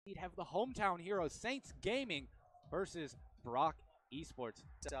We'd have the hometown heroes Saints Gaming versus Brock Esports.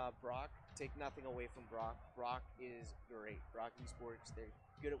 Brock, take nothing away from Brock. Brock is great. Brock Esports, they're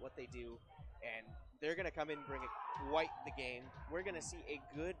good at what they do, and they're going to come in and bring it quite the game. We're going to see a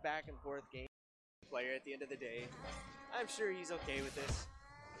good back and forth game. Player at the end of the day. I'm sure he's okay with this.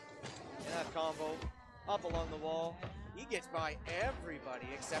 And that combo up along the wall. He gets by everybody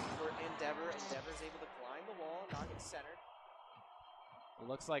except for Endeavor. Endeavor's able to climb the wall, not get centered. It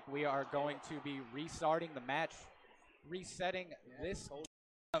looks like we are going to be restarting the match, resetting this.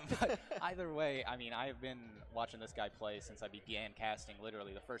 But either way, I mean, I've been watching this guy play since I began casting.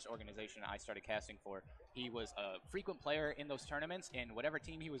 Literally, the first organization I started casting for, he was a frequent player in those tournaments, and whatever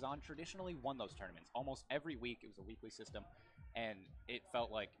team he was on traditionally won those tournaments. Almost every week, it was a weekly system, and it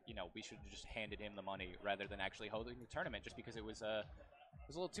felt like, we should have just handed him the money rather than actually holding the tournament, just because it was a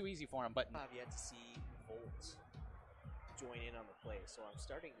little too easy for him. But I've yet to see Volt join in on the play, so I'm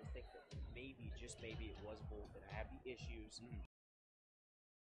starting to think that maybe, just maybe, it was Volt that had the issues.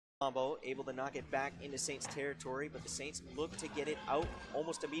 Combo able to knock it back into Saints territory, but the Saints look to get it out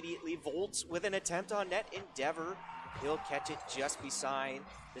almost immediately. Volts with an attempt on net. Endeavor, he'll catch it just beside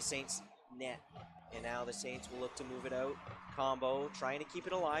the Saints net, and now the Saints will look to move it out. Combo trying to keep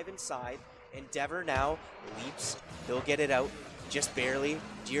it alive inside. Endeavor now leaps, he'll get it out just barely.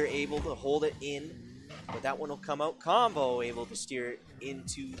 Deer able to hold it in, but that one will come out. Combo able to steer it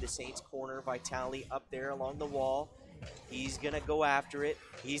into the Saints corner. Vitali up there along the wall. He's going to go after it.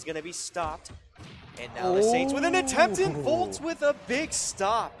 He's going to be stopped. And now the Saints with an attempt, and Volts with a big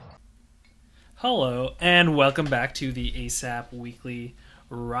stop. Hello, and welcome back to the ASAP Weekly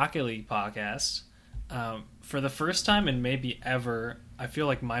Rocket League podcast. For the first time and maybe ever, I feel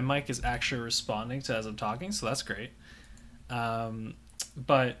like my mic is actually responding to as I'm talking, so that's great.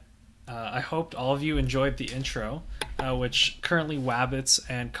 But I hoped all of you enjoyed the intro, which currently Wabbits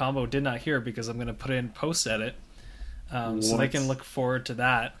and Combo did not hear because I'm going to put it in post-edit. So they can look forward to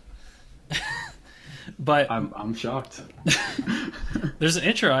that. But I'm shocked. There's an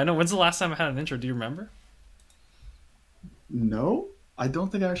intro. I know. When's the last time I had an intro? Do you remember? No, I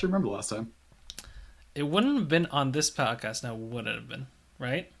don't think I actually remember the last time. It wouldn't have been on this podcast now, would it have been?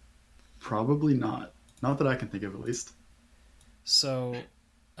 Right? Probably not. Not that I can think of, at least. So,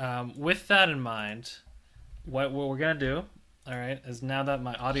 with that in mind, what we're going to do, all right, is now that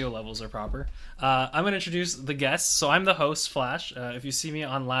my audio levels are proper, I'm going to introduce the guests. So I'm the host, Flash. If you see me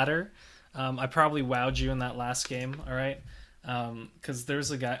on ladder, I probably wowed you in that last game, all right? Because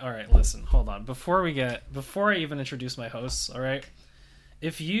there's a guy. All right, listen, hold on. Before I even introduce my hosts, all right,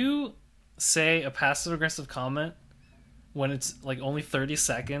 if you say a passive aggressive comment when it's like only 30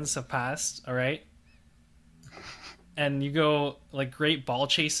 seconds have passed, all right, and you go like great ball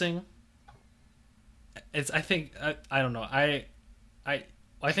chasing, I think I don't know. I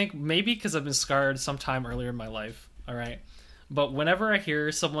think maybe because I've been scarred sometime earlier in my life, all right? But whenever I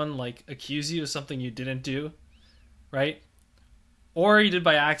hear someone like accuse you of something you didn't do, right? Or you did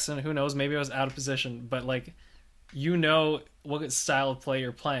by accident, who knows, maybe I was out of position, but like what style of play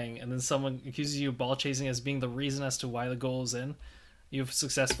you're playing, and then someone accuses you of ball chasing as being the reason as to why the goal is in, you've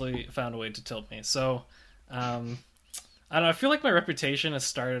successfully found a way to tilt me. So I don't know, I feel like my reputation has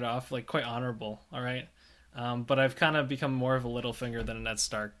started off like quite honorable, all right? But I've kind of become more of a Littlefinger than a Ned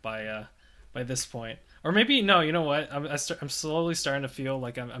Stark by this point. Or maybe, no, you know what? I'm slowly starting to feel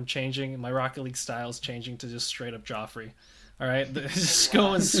like I'm changing. My Rocket League style is changing to just straight up Joffrey. All right? Just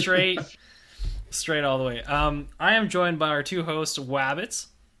going straight all the way. I am joined by our two hosts, Wabbits.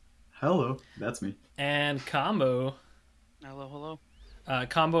 Hello, that's me. And Combo. Hello.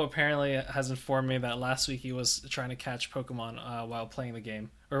 Combo apparently has informed me that last week he was trying to catch Pokemon while playing the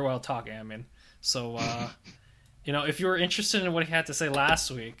game. Or while talking, I mean. So, if you were interested in what he had to say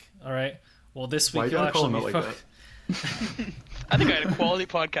last week, all right, well, this week you'll actually be like I think I had a quality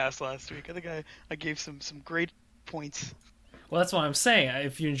podcast last week. I think I gave some great points. Well, that's what I'm saying.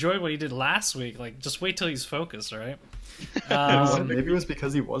 If you enjoyed what he did last week, like, just wait till he's focused, all right? Maybe it was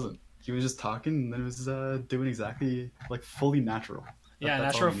because he wasn't. He was just talking, and then it was doing exactly, like, fully natural.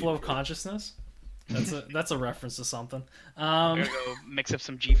 That's natural flow of consciousness. That's a reference to something. I'm gonna go mix up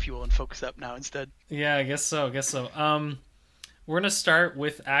some G Fuel and focus up now instead. Yeah, I guess so. We're gonna start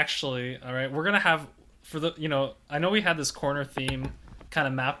with all right. We're gonna have I know we had this corner theme kind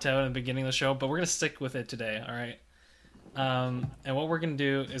of mapped out in the beginning of the show, but we're gonna stick with it today. All right. And what we're gonna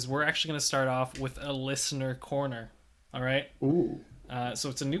do is we're actually gonna start off with a listener corner. All right. Ooh. So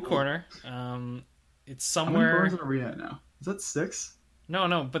it's a new corner. It's somewhere. How many corners are we at now? Is that 6?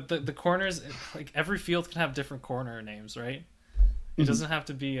 No, but the corners, like every field can have different corner names, right? It doesn't have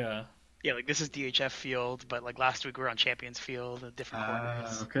to be Yeah, like this is DHF field, but like last week we were on Champions Field, different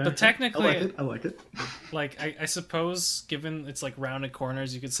corners. Okay. But technically, I like it. like I suppose, given it's like rounded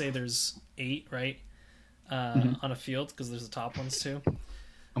corners, you could say there's 8, right, on a field because there's the top ones too.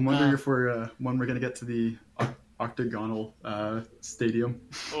 I'm wondering if we're when we're gonna get to the octagonal stadium.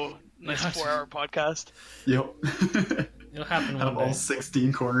 Oh, nice 4-hour podcast. Yep. It'll happen Out one of all day.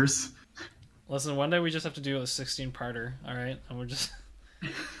 16 corners. Listen, one day we just have to do a 16-parter, all right? And we're just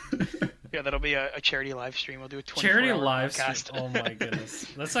Yeah, that'll be a charity live stream. We'll do a 24-hour charity live podcast. stream. Oh my goodness,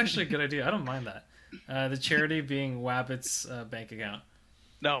 that's actually a good idea. I don't mind that. The charity being Wabbit's bank account.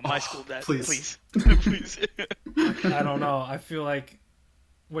 No, my school debt. please. Please. I don't know. I feel like,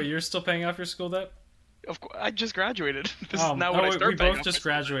 wait, you're still paying off your school debt? Of course, I just graduated. This is now when I start we paying both off just my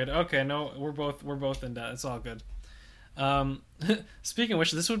school graduated. Okay, no, we're both in debt. It's all good. Speaking of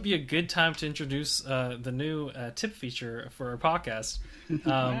which, this would be a good time to introduce the new tip feature for our podcast.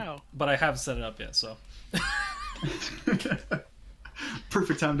 Wow. But I haven't set it up yet, so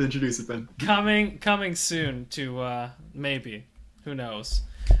Perfect time to introduce it, Ben. coming soon to maybe, who knows?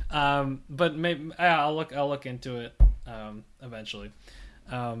 But maybe I'll look into it eventually.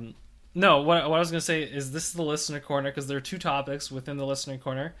 No, what I was gonna say is this is the listener corner because there are 2 topics within the listener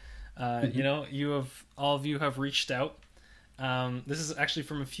corner. You know, all of you have reached out. This is actually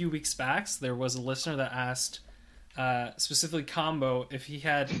from a few weeks back. There was a listener that asked, specifically Combo, if he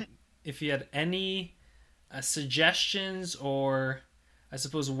had any suggestions or, I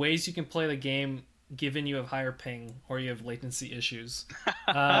suppose, ways you can play the game given you have higher ping or you have latency issues.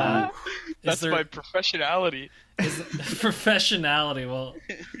 That's my professionality. Professionality. Well,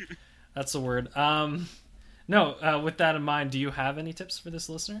 that's the word. No, with that in mind, do you have any tips for this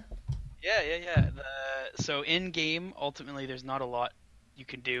listener? Yeah. So in game, ultimately, there's not a lot you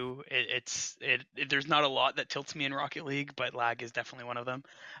can do. There's not a lot that tilts me in Rocket League, but lag is definitely one of them.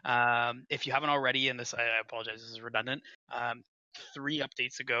 If you haven't already, and this, I apologize, this is redundant. 3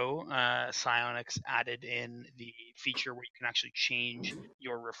 updates ago, Psyonix added in the feature where you can actually change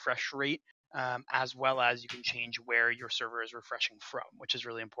your refresh rate. As well as you can change where your server is refreshing from, which is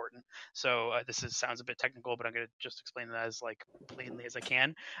really important. So sounds a bit technical, but I'm going to just explain that as like plainly as I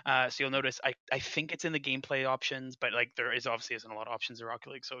can. So you'll notice I think it's in the gameplay options, but like there obviously isn't a lot of options in Rocket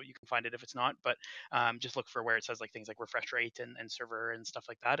League, so you can find it if it's not. But just look for where it says like things like refresh rate and server and stuff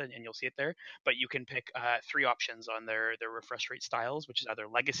like that, and you'll see it there. But you can pick 3 options on their refresh rate styles, which is either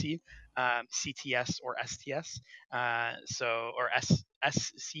legacy, CTS, or STS. Or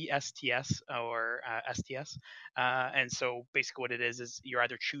SCSTS or STS. And so basically what it is you're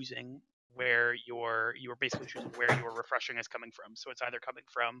either choosing where you're basically choosing where your refreshing is coming from. So it's either coming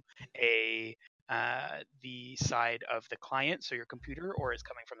from the side of the client, so your computer, or it's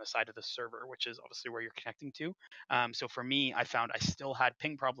coming from the side of the server, which is obviously where you're connecting to. So for me, I found I still had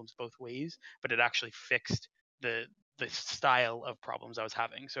ping problems both ways, but it actually fixed the style of problems I was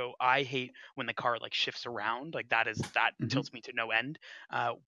having. So I hate when the car like shifts around, like that tilts me to no end.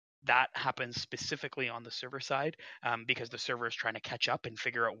 That happens specifically on the server side because the server is trying to catch up and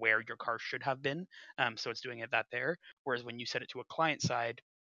figure out where your car should have been. So it's doing it there. Whereas when you set it to a client side,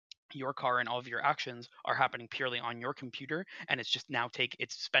 your car and all of your actions are happening purely on your computer, and it's just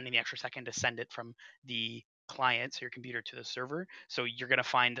it's spending the extra second to send it from the client, so your computer, to the server. So you're going to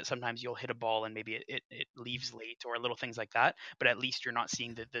find that sometimes you'll hit a ball and maybe it leaves late or little things like that, but at least you're not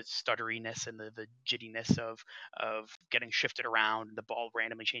seeing the stutteriness and the jittiness of getting shifted around and the ball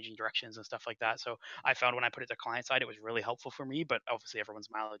randomly changing directions and stuff like that. So I found when I put it to client side, it was really helpful for me, but obviously everyone's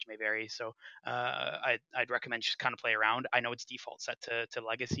mileage may vary. So I'd recommend just kind of play around. I know it's default set to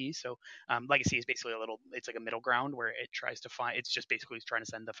legacy. So legacy is basically it's like a middle ground where it tries to it's just basically trying to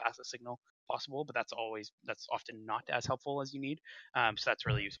send the fastest signal possible, but that's often not as helpful as you need. So that's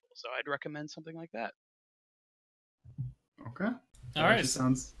really useful. So I'd recommend something like that. Okay. All right.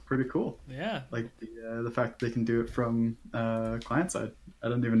 Sounds pretty cool. Yeah. Like the fact that they can do it from client side. I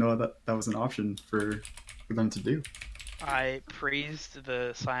didn't even know that was an option for them to do. I praised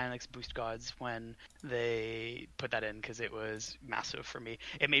the Psyonix boost gods when they put that in because it was massive for me.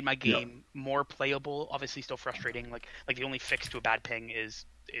 It made my game more playable. Obviously, still frustrating. Like the only fix to a bad ping is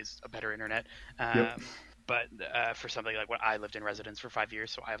a better internet. But for something like what I lived in residence for 5 years,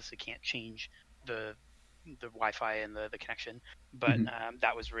 so I obviously can't change the Wi-Fi and the connection. But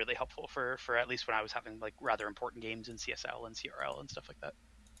that was really helpful for at least when I was having like rather important games in CSL and CRL and stuff like that.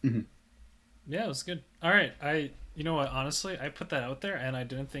 Mm-hmm. Yeah, it was good. All right, you know what? Honestly, I put that out there, and I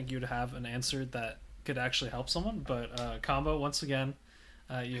didn't think you'd have an answer that could actually help someone. But Combo, once again,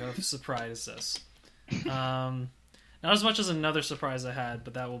 you have surprised us. Not as much as another surprise I had,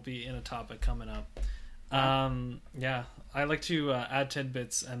 but that will be in a topic coming up. Yeah, I like to add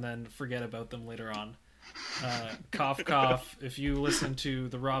tidbits and then forget about them later on. Cough, cough. If you listen to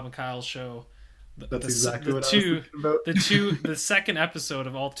the Rob and Kyle show, That's exactly what I was thinking about. the second episode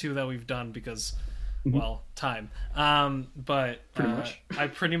of all two that we've done because, well, time. But I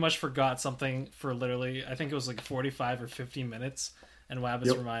pretty much forgot something for literally, I think it was like 45 or 50 minutes, and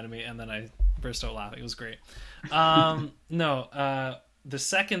Wabbits reminded me, and then I burst out laughing. It was great. The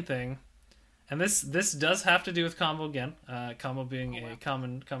second thing, and this does have to do with combo again. Combo being a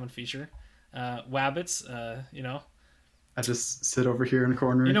common feature. Wabbits, I just sit over here in the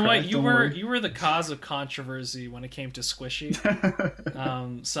corner. You know and what? cry. You were the cause of controversy when it came to Squishy.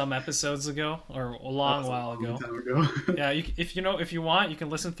 Some episodes ago, or a long while ago. Yeah, if you want, you can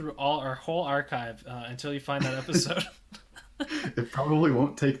listen through our whole archive until you find that episode. It probably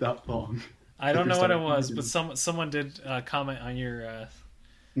won't take that long. I don't know what it was, but someone did comment on your.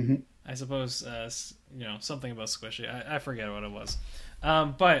 I suppose something about Squishy. I forget what it was,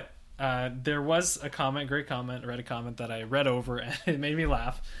 but. There was a great comment, Reddit comment that I read over, and it made me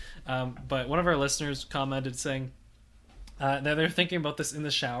laugh. But one of our listeners commented saying that they're thinking about this in the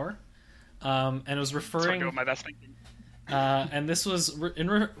shower, and it was referring. Sorry, my best thinking. And this was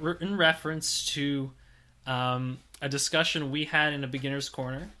in reference to a discussion we had in a beginner's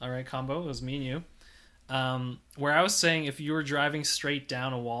corner. All right, combo. It was me and you, where I was saying if you were driving straight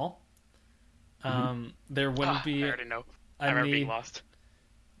down a wall, there wouldn't be. I already know. I remember being lost.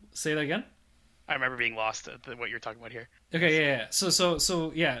 Say that again. I remember being lost at what you're talking about here. Okay, yeah.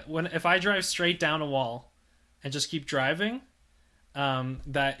 So yeah. If I drive straight down a wall and just keep driving,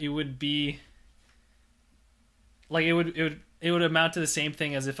 that it would be like it would amount to the same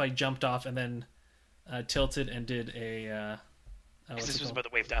thing as if I jumped off and then tilted and did a. This was about the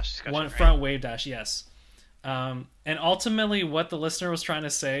wave dash discussion. One right? front wave dash, yes. And ultimately, what the listener was trying to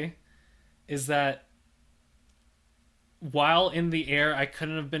say is that. While in the air, I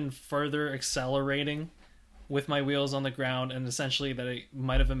couldn't have been further accelerating with my wheels on the ground, and essentially that it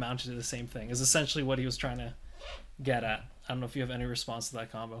might have amounted to the same thing. Is essentially what he was trying to get at. I don't know if you have any response to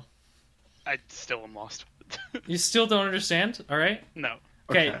that combo. I still am lost. You still don't understand? All right. No.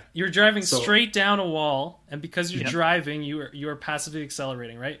 Okay. You're driving straight down a wall, and because you're driving, you are passively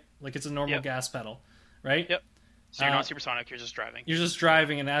accelerating, right? Like it's a normal gas pedal, right? Yep. So you're not supersonic. You're just driving. You're just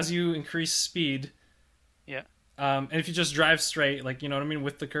driving, and as you increase speed. Yeah. And if you just drive straight, like, you know what I mean,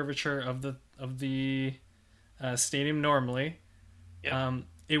 with the curvature of the stadium normally,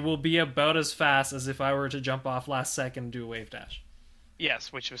 it will be about as fast as if I were to jump off last second and do a wave dash.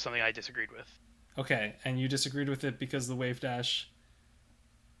 Yes, which was something I disagreed with. Okay, and you disagreed with it because the wave dash...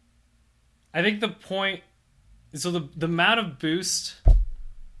 I think the point... So the amount of boost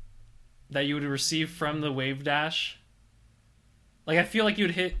that you would receive from the wave dash... Like, I feel like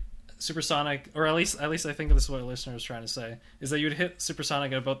you'd hit... supersonic, or at least I think this is what a listener was trying to say, is that you'd hit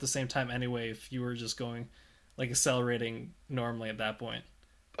supersonic at about the same time anyway if you were just going like accelerating normally at that point.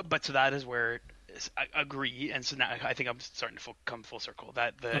 But so that is where I agree, and so now I think I'm starting to come full circle.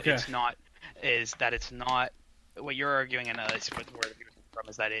 It's not what you're arguing, and where from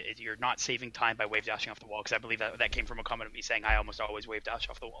is that you're not saving time by wave dashing off the wall, because I believe that came from a comment of me saying I almost always wave dash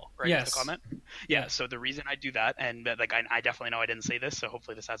off the wall, right? Yes. The comment. Yeah. So the reason I do that, and I definitely know I didn't say this, so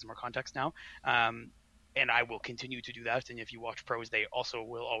hopefully this has more context now. And I will continue to do that. And if you watch pros, they also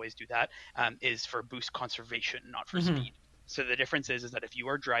will always do that. Is for boost conservation, not for speed. So the difference is that if you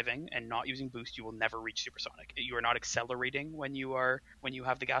are driving and not using boost, you will never reach supersonic. You are not accelerating when you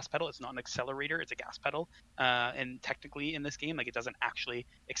have the gas pedal. It's not an accelerator; it's a gas pedal. And technically, in this game, like, it doesn't actually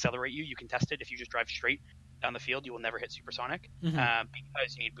accelerate you. You can test it. If you just drive straight down the field, you will never hit supersonic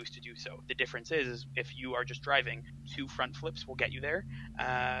because you need boost to do so. The difference is if you are just driving, 2 front flips will get you there.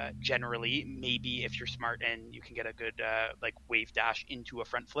 Generally, maybe if you're smart and you can get a good wave dash into a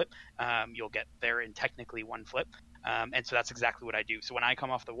front flip, you'll get there in technically 1 flip. And so that's exactly what I do. So when I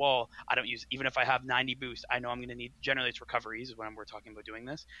come off the wall, I don't use, even if I have 90 boost, I know I'm going to need, generally it's recoveries when we're talking about doing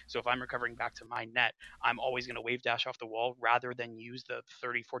this. So if I'm recovering back to my net, I'm always going to wave dash off the wall rather than use the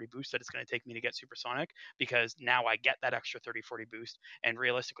 30, 40 boost that it's going to take me to get supersonic, because now I get that extra 30, 40 boost. And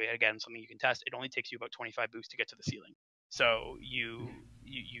realistically, again, something you can test, it only takes you about 25 boost to get to the ceiling. So you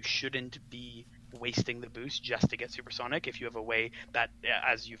shouldn't be wasting the boost just to get supersonic if you have a way that,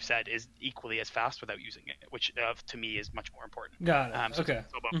 as you've said, is equally as fast without using it, which to me is much more important. Got it. Okay.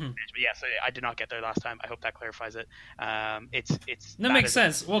 But yeah, so I did not get there last time. I hope that clarifies it. That makes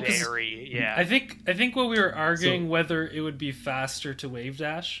sense. Well, yeah. I think what we were arguing whether it would be faster to wave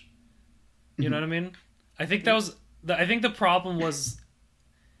dash. You know what I mean? I think that was. I think the problem is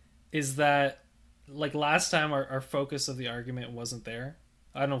that. Like last time, our focus of the argument wasn't there.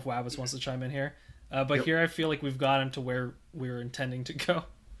 I don't know if Wabbits wants to chime in here. But Yep. here I feel like we've gotten to where we were intending to go.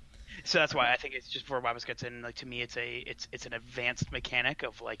 So that's why I think it's just before Wabas gets in. Like to me, it's an advanced mechanic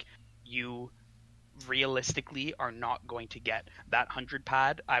of like you realistically are not going to get that 100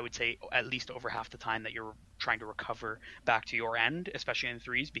 pad. I would say at least over half the time that you're trying to recover back to your end, especially in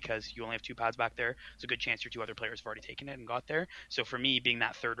threes, because you only have 2 pads back there. It's a good chance your 2 other players have already taken it and got there. So for me, being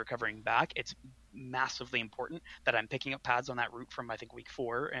that third recovering back, it's massively important that I'm picking up pads on that route from I think week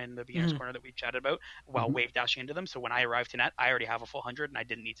 4 and the beginner's corner that we chatted about while wave dashing into them. So when I arrive to net, I already have a full 100 and I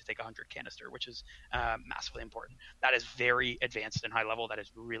didn't need to take a 100 canister, which is massively important. That is very advanced and high level. That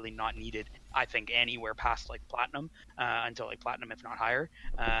is really not needed, I think, anywhere past like platinum until like platinum, if not higher.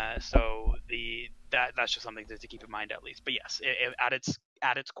 So that's just something to keep in mind at least. But yes, at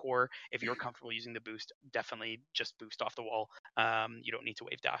its core, if you're comfortable using the boost, definitely just boost off the wall. You don't need to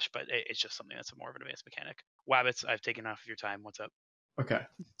wave dash, but it's just something that's more of an advanced mechanic. Wabbits, I've taken enough of your time. What's up? Okay,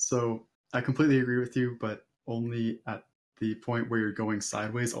 so I completely agree with you, but only at the point where you're going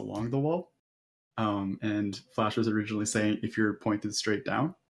sideways along the wall. And Flash was originally saying if you're pointed straight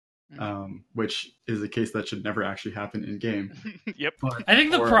down, which is a case that should never actually happen in game. Yep. But I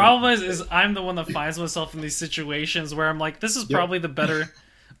think the for- problem is I'm the one that finds myself in these situations where I'm like, this is probably the better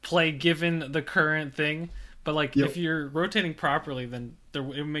play given the current thing. But like, if you're rotating properly, then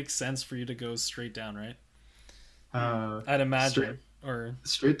it makes sense for you to go straight down, right? I'd imagine.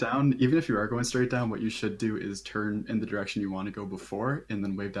 Straight down, even if you are going straight down, what you should do is turn in the direction you want to go before and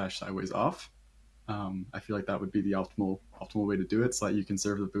then wave dash sideways off. I feel like that would be the optimal way to do it, so that you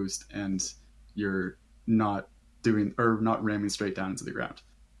conserve the boost and you're not ramming straight down into the ground.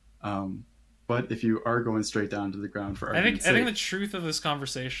 But if you are going straight down to the ground for I think argument's sake, the truth of this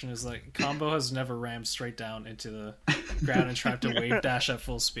conversation is like Combo has never rammed straight down into the ground and tried to wave dash at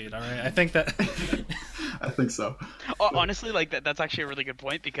full speed. All right, I think that. I think so. Honestly, like that's actually a really good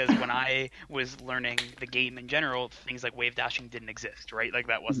point, because when I was learning the game in general, things like wave dashing didn't exist, right? Like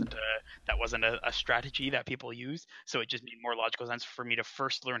that wasn't a strategy that people used. So it just made more logical sense for me to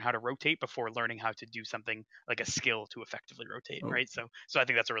first learn how to rotate before learning how to do something like a skill to effectively rotate, right? So I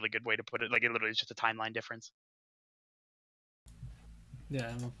think that's a really good way to put it. Like it literally is just a timeline difference. Yeah,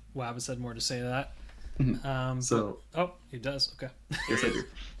 I don't know. Wabbits had more to say to that. He does. Okay. Yes, I do.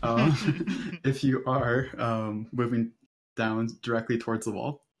 If you are moving down directly towards the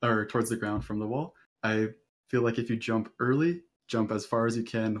wall or towards the ground from the wall, I feel like if you jump early, jump as far as you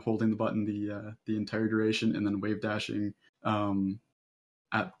can, holding the button the entire duration, and then wave dashing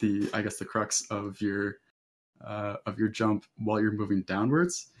at the crux of your jump while you're moving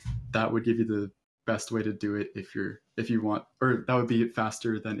downwards. That would give you the best way to do it if you want, or that would be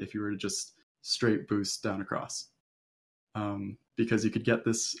faster than if you were to just straight boost down across. Because you could get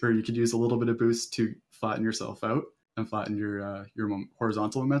this, or you could use a little bit of boost to flatten yourself out and flatten your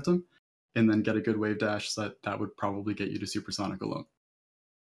horizontal momentum, and then get a good wave dash. So that would probably get you to supersonic alone.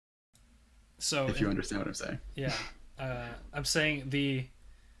 So if you understand what I'm saying. Yeah, I'm saying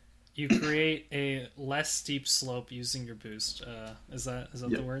you create a less steep slope using your boost. Is that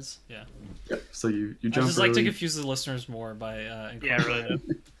the words? Yeah. Yep. So you jump. I just like to early. confuse the listeners more by really.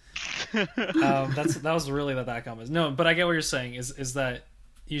 that was really that comment is. No, but I get what you're saying is that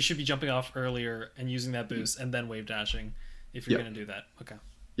you should be jumping off earlier and using that boost and then wave dashing if you're going to do that. Okay.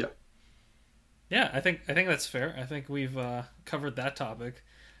 Yeah, I think that's fair. I think we've covered that topic.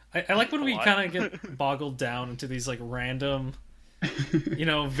 I like when we kind of get boggled down into these like random,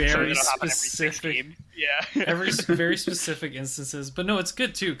 very specific, every very specific instances. But no, it's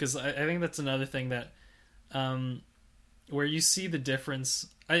good too, because I think that's another thing that, where you see the difference.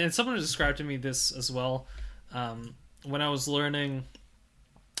 And someone described to me this as well when I was learning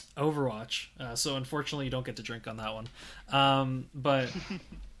Overwatch. So unfortunately, you don't get to drink on that one. But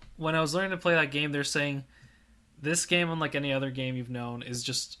when I was learning to play that game, they're saying this game, unlike any other game you've known, is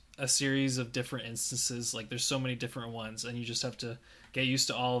just a series of different instances. Like there's so many different ones, and you just have to get used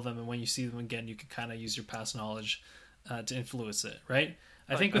to all of them. And when you see them again, you can kind of use your past knowledge to influence it, right?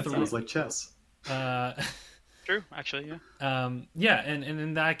 I think that sounds like chess. True, actually, yeah. And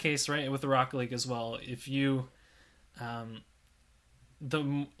in that case, right, with the Rocket League as well, if you,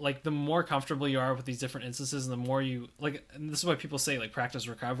 the more comfortable you are with these different instances, and the more you and this is why people say like practice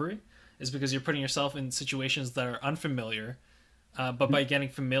recovery, is because you're putting yourself in situations that are unfamiliar, but by getting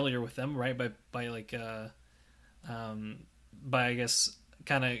familiar with them, right, by I guess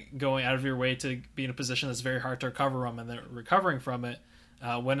kind of going out of your way to be in a position that's very hard to recover from, and then recovering from it.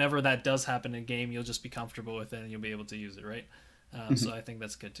 Whenever that does happen in game, you'll just be comfortable with it and you'll be able to use it, right? So I think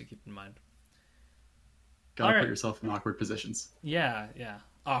that's good to keep in mind. Gotta put yourself in awkward positions. Yeah,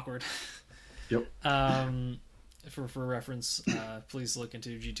 awkward. Yep. For reference, please look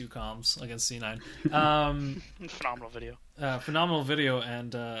into G2 comms against C9. Phenomenal video. Phenomenal video,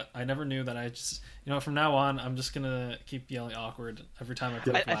 and I never knew that. I just, from now on, I'm just gonna keep yelling awkward every time I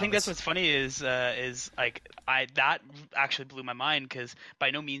play. I think that's what's funny is like that actually blew my mind, because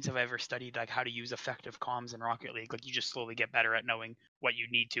by no means have I ever studied like how to use effective comms in Rocket League. Like, you just slowly get better at knowing what you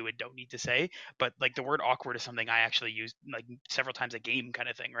need to and don't need to say. But like, the word awkward is something I actually use like several times a game, kind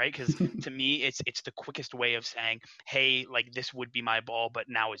of thing, right? Because to me, it's the quickest way of saying, hey, like, this would be my ball, but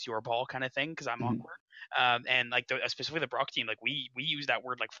now it's your ball, kind of thing, because I'm awkward. And like specifically the Brock team, like we use that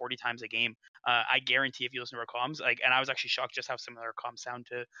word like 40 times a game. I guarantee if you listen to our comms, like, and I was actually shocked just how similar our comms sound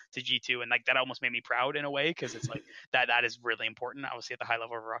to G2, and like that almost made me proud in a way, because it's like that is really important, obviously, at the high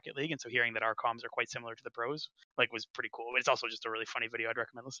level of Rocket League. And so hearing that our comms are quite similar to the pros, like, was pretty cool. But it's also just a really funny video. I'd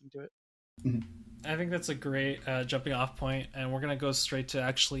recommend listening to it. I think that's a great jumping off point, and we're gonna go straight to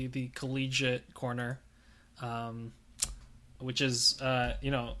actually the collegiate corner, which is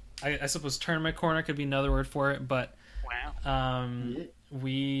I suppose tournament corner could be another word for it, but wow.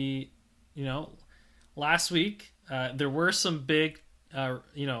 We, last week there were some big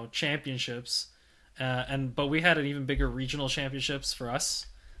championships, but we had an even bigger regional championships for us,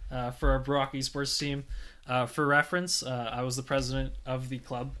 for our Brock Esports team. For reference, I was the president of the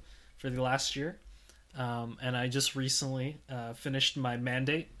club for the last year, and I just recently finished my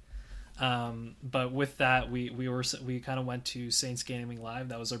mandate. But with that, we kind of went to Saints Gaming Live.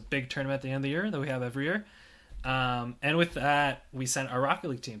 That was our big tournament at the end of the year that we have every year. And with that, we sent our Rocket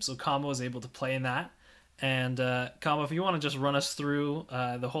League team. So Combo was able to play in that. And Combo, if you want to just run us through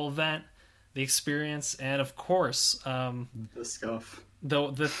the whole event, the experience, and of course, the scuff,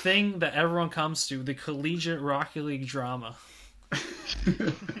 the thing that everyone comes to, the collegiate Rocket League drama.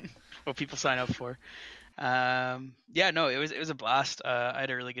 What people sign up for. It was a blast. I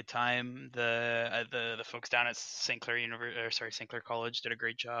had a really good time. The folks down at St. Clair College did a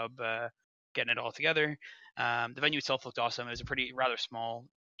great job getting it all together. The venue itself looked awesome. It was a rather small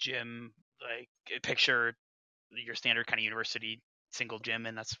gym, like picture your standard kind of university single gym,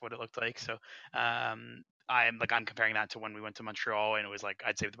 and that's what it looked like. So I'm comparing that to when we went to Montreal, and it was like,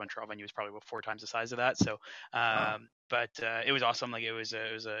 I'd say the Montreal venue was probably about 4 times the size of that. So but it was awesome. Like, it was a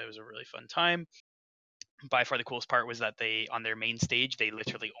really fun time. By far the coolest part was that they, on their main stage, they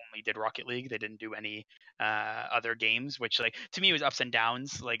literally only did Rocket League. They didn't do any other games, which, like, to me, it was ups and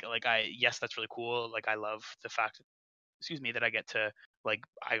downs. Yes, that's really cool. Like, I love the fact, that I got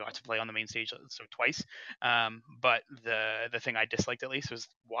to play on the main stage so twice. But the thing I disliked, at least, was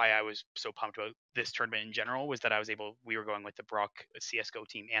why I was so pumped about this tournament in general, was that we were going with the Brock CSGO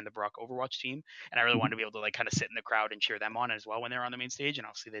team and the Brock Overwatch team, and I really wanted to be able to like kind of sit in the crowd and cheer them on as well when they're on the main stage, and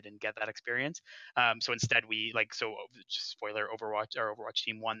obviously they didn't get that experience. So instead just spoiler, Overwatch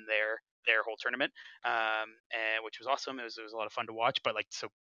team won their whole tournament, which was awesome. It was a lot of fun to watch, but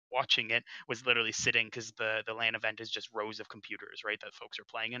watching it was literally sitting, because the LAN event is just rows of computers, right, that folks are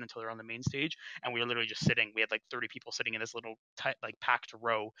playing in until they're on the main stage, and we were literally just sitting. We had like 30 people sitting in this little packed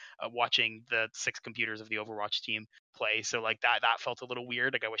row, watching the 6 computers of the Overwatch team play. So like that felt a little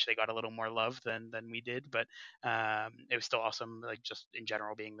weird. Like, I wish they got a little more love than we did, but it was still awesome, like, just in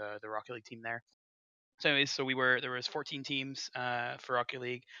general being the Rocket League team there. So anyways, there was 14 teams for Rocket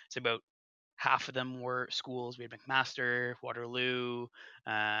League. It's about half of them were schools. We had McMaster, Waterloo,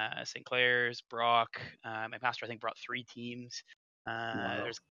 St. Clair's, Brock. McMaster, I think, brought 3 teams. Wow.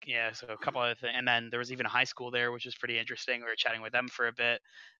 So a couple other things. And then there was even a high school there, which was pretty interesting. We were chatting with them for a bit,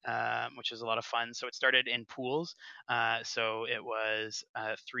 which was a lot of fun. So it started in pools. So it was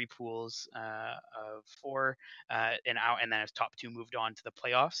 3 pools of 4, and then as top 2 moved on to the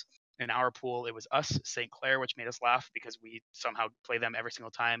playoffs. In our pool, it was us, St. Clair, which made us laugh because we somehow play them every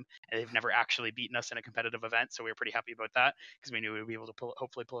single time, and they've never actually beaten us in a competitive event. So we were pretty happy about that, because we knew we would be able to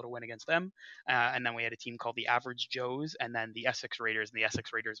hopefully pull out a win against them. And then we had a team called the Average Joes, and then the Essex Raiders. And the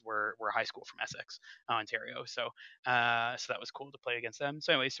Essex Raiders were a high school from Essex, Ontario. So that was cool to play against them.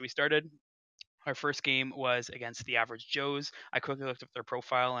 So anyway, we started. Our first game was against the Average Joes. I quickly looked up their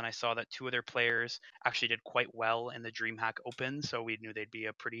profile, and I saw that 2 of their players actually did quite well in the DreamHack Open, so we knew they'd be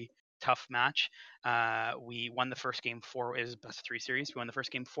a pretty tough match. We won the first game it was best of 3 series. We won the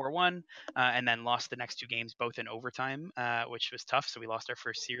first game 4-1, and then lost the next 2 games both in overtime, which was tough. So we lost our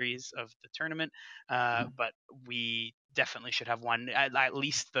first series of the tournament, but we definitely should have won at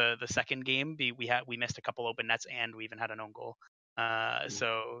least the second game. We missed a couple open nets, and we even had an own goal.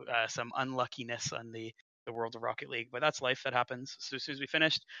 So some unluckiness on the world of Rocket League, but that's life. That happens. So as soon as we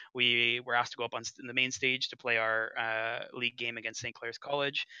finished, we were asked to go up on the main stage to play our league game against St. Clair's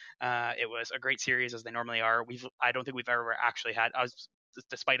College. It was a great series, as they normally are. I don't think we've ever actually had.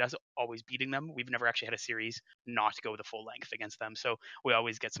 despite us always beating them, we've never actually had a series not go the full length against them. So we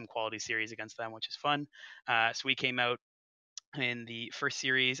always get some quality series against them, which is fun. So we came out in the first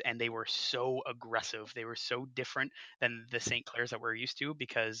series, and they were so aggressive. They were so different than the St. Clairs that we're used to,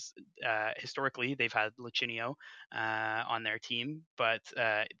 because historically they've had Lucinio on their team, but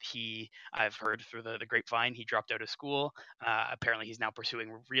I've heard through the grapevine, he dropped out of school. Apparently he's now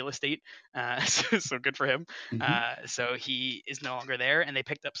pursuing real estate, so good for him. So he is no longer there, and they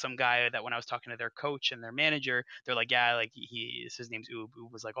picked up some guy that when I was talking to their coach and their manager, they're like, yeah, like his name's Oob.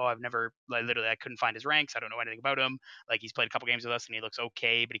 Oob was like, oh, I couldn't find his ranks. I don't know anything about him. Like, he's played a couple games with us and he looks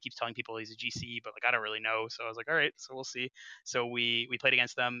okay, but he keeps telling people he's a GC, but like I don't really know. So I was like, all right, so we'll see. So we played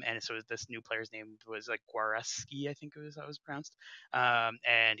against them, and so this new player's name was like Guareski, I think it was how it was pronounced.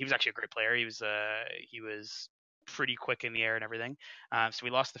 And he was actually a great player. He was pretty quick in the air and everything. So we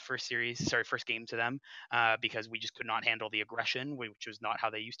lost the first game to them because we just could not handle the aggression, which was not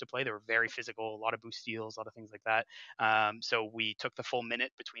how they used to play. They were very physical, a lot of boost steals, a lot of things like that. So we took the full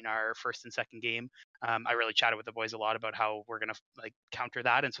minute between our first and second game. I really chatted with the boys a lot about how we're going to like counter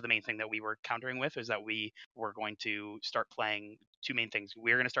that. And so the main thing that we were countering with is that we were going to start playing two main things.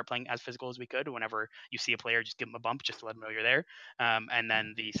 We were going to start playing as physical as we could. Whenever you see a player, just give them a bump just to let them know you're there. And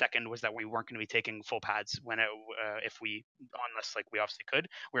then the second was that we weren't going to be taking full pads unless like we obviously could.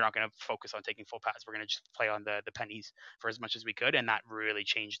 We're not going to focus on taking full pads. We're going to just play on the pennies for as much as we could. And that really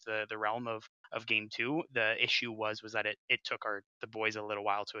changed the realm of game two. The issue was that it took the boys a little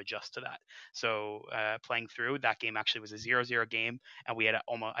while to adjust to that. So playing through that game actually was a 0-0 game, and we had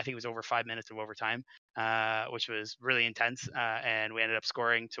I think it was over 5 minutes of overtime, which was really intense, and we ended up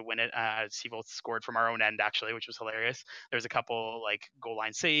scoring to win it. Seavolts scored from our own end actually, which was hilarious. There was a couple like goal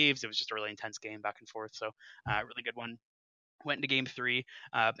line saves. It was just a really intense game back and forth. So really good one. Went into game three,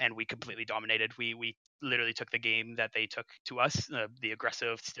 and we completely dominated. We literally took the game that they took to us, the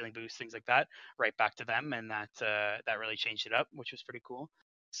aggressive stealing boosts, things like that, right back to them, and that really changed it up, which was pretty cool.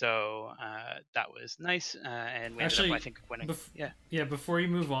 So that was nice, and we ended up, I think, winning. Before you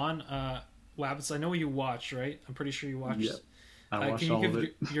move on, Labs, I know you watched, right? I'm pretty sure you watched. Yeah, I watched all of it. Can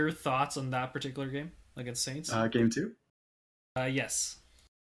you give your thoughts on that particular game against Saints? Game two? Yes.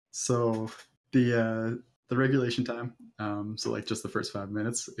 So the regulation time, so like just the first 5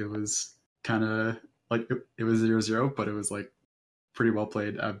 minutes, it was kind of like it was 0-0, but it was like pretty well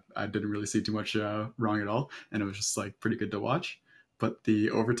played. I didn't really see too much wrong at all, and it was just like pretty good to watch. But the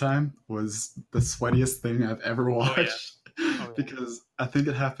overtime was the sweatiest thing I've ever watched. Because I think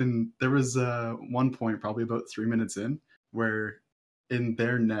it happened, there was one point probably about 3 minutes in where in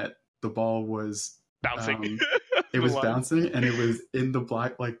their net the ball was bouncing. It was bouncing, and it was in the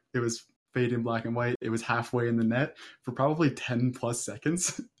black, like it was fading black and white. It was halfway in the net for probably 10 plus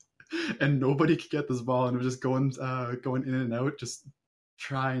seconds, and nobody could get this ball, and it was just going in and out, just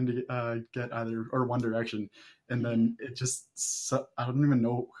trying to get either or one direction. And then it just, I don't even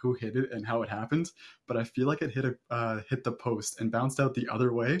know who hit it and how it happened, but I feel like it hit the post and bounced out the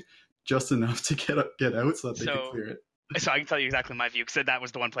other way just enough to get out so that they could clear it. So I can tell you exactly my view, because that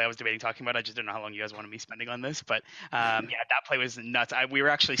was the one play I was debating talking about. I just didn't know how long you guys wanted me spending on this, but that play was nuts. We were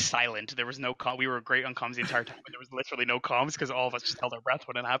actually silent. There was no comms. We were great on comms the entire time, but there was literally no comms because all of us just held our breath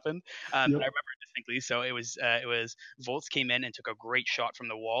when it happened. But I remember it distinctly. So it was Volts came in and took a great shot from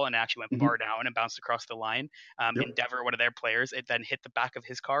the wall and actually went bar down and bounced across the line. Endeavor, one of their players, it then hit the back of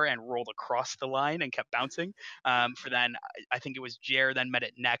his car and rolled across the line and kept bouncing. For then, I think it was Jer then met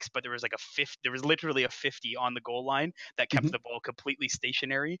it next, but there was like there was literally a 50 on the goal line that kept the ball completely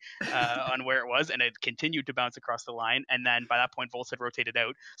stationary on where it was, and it continued to bounce across the line. And then by that point, Volts had rotated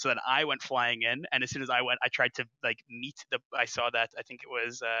out, so then I went flying in, and as soon as I went, I tried to like meet I saw that, I think it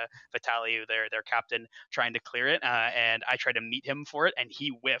was Vitali, their captain, trying to clear it, and I tried to meet him for it, and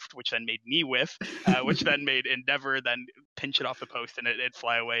he whiffed, which then made me whiff, which then made Endeavor then pinch it off the post, and it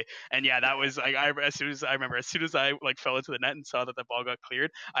fly away. And yeah, that was like, as soon as I like fell into the net and saw that the ball got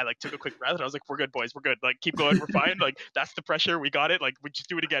cleared, I like took a quick breath, and I was like, we're good, boys, we're good, like keep going, we're fine, like that's the pressure, we got it, like we just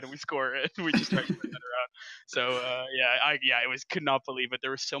do it again and we score, and we just tried to turn that around. So it was, could not believe it.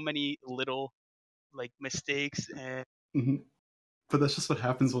 There were so many little like mistakes, and but that's just what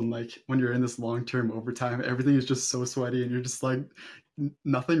happens when you're in this long-term overtime. Everything is just so sweaty, and you're just like,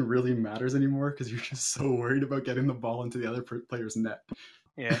 nothing really matters anymore because you're just so worried about getting the ball into the other player's net.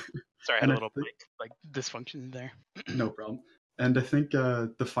 Yeah, sorry, I had a little like dysfunction there. No problem. And I think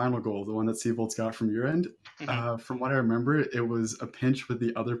the final goal, the one that Seavolts got from your end, from what I remember, it was a pinch with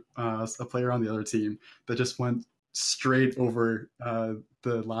the other a player on the other team that just went straight over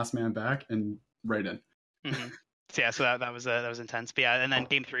the last man back and right in. So yeah, so that was intense. But yeah, and then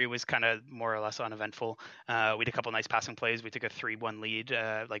game 3 was kind of more or less uneventful. We did a couple nice passing plays. We took a 3-1 lead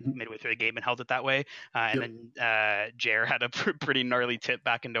like midway through the game and held it that way. And then Jer had a pretty gnarly tip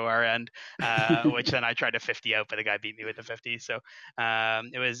back into our end, which then I tried to 50 out, but the guy beat me with the 50. So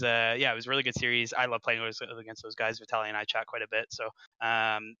it was it was a really good series. I love playing against those guys. Vitaly and I chat quite a bit, so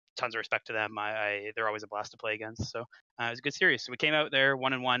tons of respect to them. They're always a blast to play against. So it was a good series. So we came out there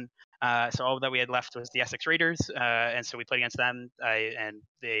 1-1. So all that we had left was the Essex Raiders, and so we played against them. I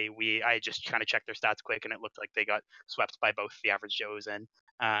just kind of checked their stats quick, and it looked like they got swept by both the Average Joes and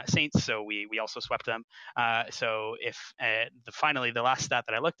Saints. So we also swept them. So finally the last stat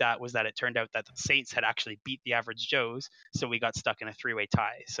that I looked at was that it turned out that the Saints had actually beat the Average Joes, so we got stuck in a 3-way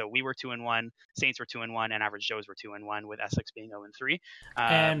tie. So we were 2-1, Saints were 2-1, and Average Joes were 2-1, with Essex being 0-3.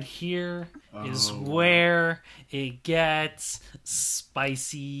 And here is where it gets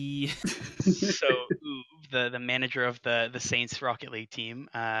spicy. So the manager of the Saints Rocket League team,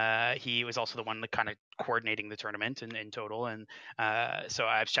 he was also the one that kind of coordinating the tournament in total, and so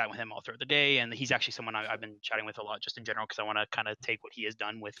I was chatting with him all throughout the day, and he's actually someone I've been chatting with a lot just in general, because I want to kind of take what he has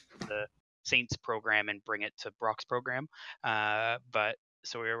done with the Saints program and bring it to Brock's program. So I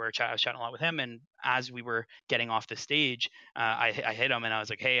was chatting a lot with him, and as we were getting off the stage, I hit him and I was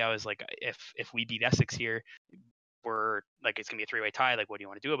like, hey, if we beat Essex here, we're like, it's gonna be a 3-way tie. Like, what do you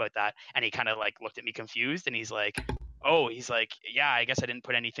want to do about that? And he kind of like looked at me confused, and he's like, yeah, I guess I didn't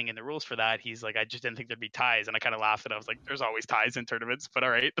put anything in the rules for that. He's like, I just didn't think there'd be ties. And I kind of laughed, and I was like, there's always ties in tournaments, but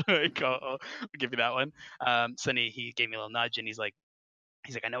all right, like, I'll give you that one. So then he gave me a little nudge, and he's like,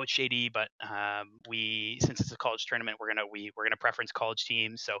 I know it's shady, but since it's a college tournament, we're gonna preference college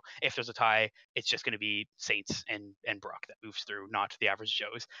teams. So if there's a tie, it's just gonna be Saints and Brock that moves through, not the Average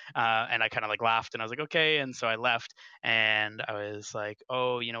Joes. And I kind of like laughed, and I was like, okay. And so I left, and I was like,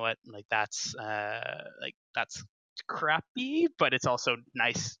 oh, you know what? Like that's crappy, but it's also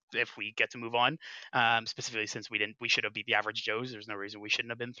nice if we get to move on. Specifically since we should have beat the Average Joes. There's no reason we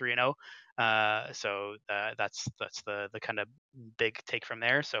shouldn't have been 3-0. So that's the kind of big take from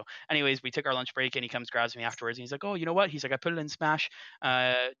there. So anyways, we took our lunch break, and he grabs me afterwards, and he's like, oh, you know what? He's like, I put it in Smash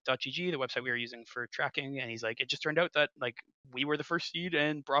 .gg, the website we were using for tracking, and he's like, it just turned out that like we were the first seed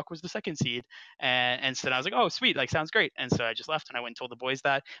and Brock was the second seed, and so I was like, oh, sweet, like sounds great. And so I just left, and I went and told the boys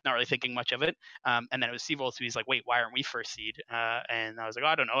that, not really thinking much of it. And then it was Seavold, so he's like, wait, why aren't we first seed? And I was like, oh,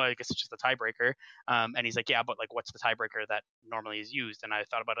 I don't know, I guess it's just a tiebreaker. And he's like, yeah, but like, what's the tiebreaker that normally is used? And I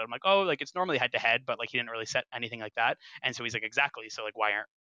thought about it. I'm like, oh, like it's normally head to head, but like he didn't really set anything like that. And so he's like, exactly. So like, why aren't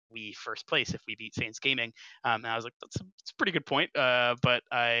we first place if we beat Saints Gaming? And I was like, that's a pretty good point. But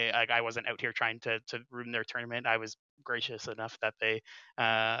I wasn't out here trying to ruin their tournament. I was gracious enough that they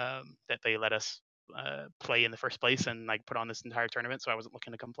let us play in the first place and like put on this entire tournament. So I wasn't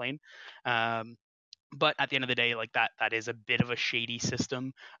looking to complain. But at the end of the day, like that is a bit of a shady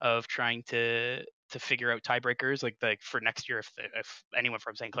system of trying to figure out tiebreakers. Like for next year, if anyone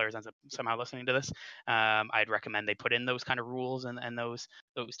from St. Clair's ends up somehow listening to this, I'd recommend they put in those kind of rules and those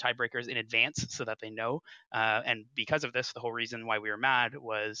tiebreakers in advance so that they know. And because of this, the whole reason why we were mad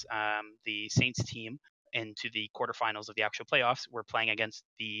was the Saints team into the quarterfinals of the actual playoffs, we're playing against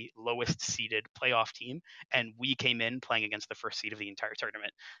the lowest seeded playoff team, and we came in playing against the first seed of the entire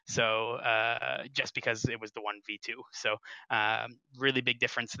tournament. So just because it was the 1v2, so really big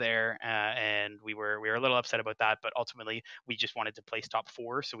difference there, and we were a little upset about that. But ultimately, we just wanted to place top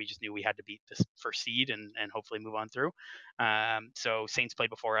 4, so we just knew we had to beat this first seed and hopefully move on through. So Saints played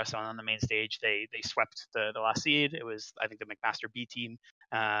before us on the main stage. They swept the last seed. It was, I think, the McMaster B team.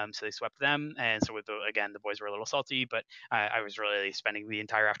 So they swept them, and so again, the boys were a little salty, but I was really spending the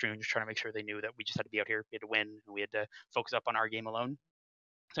entire afternoon just trying to make sure they knew that we just had to be out here, we had to win, and we had to focus up on our game alone.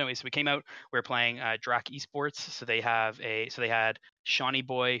 So anyways, we came out. We were playing Drac Esports. So they had Shawnee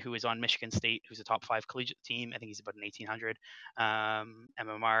Boy, who is on Michigan State, who's a top 5 collegiate team. I think he's about an 1800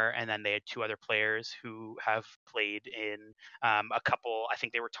 MMR. And then they had 2 other players who have played in a couple. I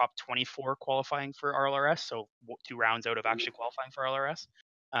think they were top 24 qualifying for RLRS, so 2 rounds out of actually qualifying for RLRS.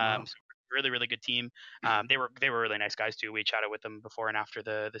 Wow. So really, really good team. They were really nice guys too. We chatted with them before and after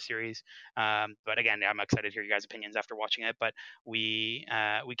the series. But again, I'm excited to hear you guys' opinions after watching it. But we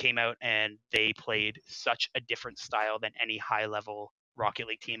came out and they played such a different style than any high level Rocket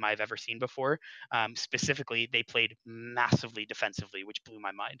League team I've ever seen before. Specifically, they played massively defensively, which blew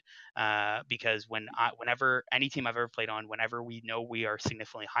my mind. Because whenever any team I've ever played on, whenever we know we are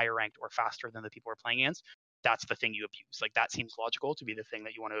significantly higher ranked or faster than the people we're playing against, that's the thing you abuse. Like that seems logical to be the thing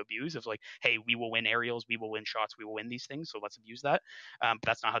that you want to abuse, of like, hey, we will win aerials, we will win shots, we will win these things, so let's abuse that. But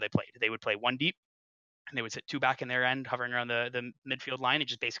that's not how they played. They would play 1 deep, and they would sit 2 back in their end, hovering around the midfield line, and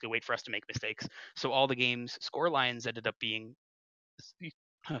just basically wait for us to make mistakes. So all the games score lines ended up being,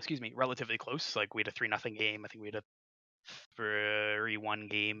 excuse me, relatively close. Like we had a 3-0 game. I think we had a 3-1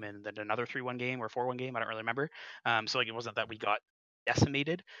 game and then another 3-1 game or 4-1 game. I don't really remember. So like it wasn't that we got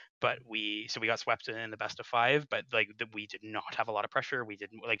decimated, but we got swept in the best of 5, but like we did not have a lot of pressure. We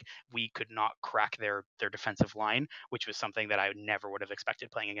could not crack their defensive line, which was something that I never would have expected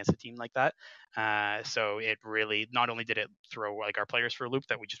playing against a team like that. So it really, not only did it throw like our players for a loop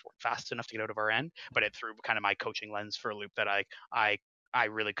that we just weren't fast enough to get out of our end, but it threw kind of my coaching lens for a loop that I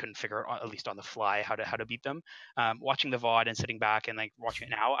really couldn't figure out, at least on the fly, how to beat them. Watching the VOD and sitting back and like watching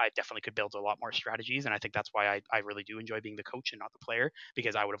it now, I definitely could build a lot more strategies, and I think that's why I really do enjoy being the coach and not the player,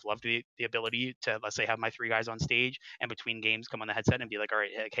 because I would have loved the ability to, let's say, have my 3 guys on stage and between games come on the headset and be like, all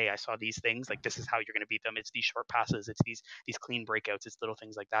right, okay, I saw these things, like this is how you're going to beat them. It's these short passes, it's these clean breakouts, it's little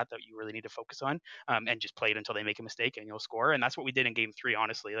things like that you really need to focus on, and just play it until they make a mistake and you'll score. And that's what we did in game 3,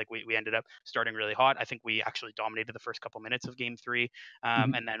 honestly. Like we ended up starting really hot. I think we actually dominated the first couple minutes of game 3.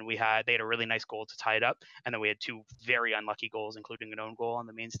 And then they had a really nice goal to tie it up, and then we had 2 very unlucky goals, including an own goal on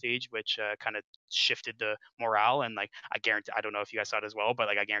the main stage, which kind of shifted the morale. And like I guarantee, I don't know if you guys saw it as well, but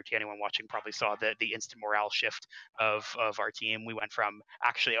like I guarantee anyone watching probably saw the instant morale shift of our team. We went from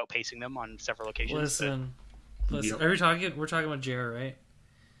actually outpacing them on several occasions. Listen, Yep. we're talking about Jer, right?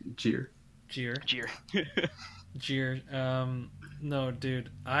 Jeer. No,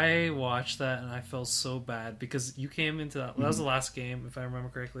 dude, I watched that and I felt so bad because you came into that. That was the last game, if I remember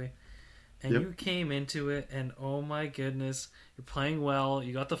correctly, and Yep. you came into it, and oh my goodness, you're playing well.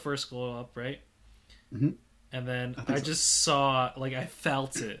 You got the first goal up, right? Mhm. And then I think I so. just saw, like, I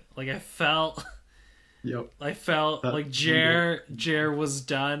felt it. Like, I felt Yep. like Jer was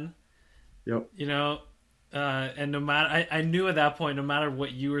done. Yep. You know, and no matter, I knew at that point, no matter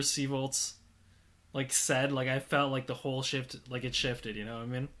what you or Seavolts like said, like I felt like the whole shift, like it shifted. You know what I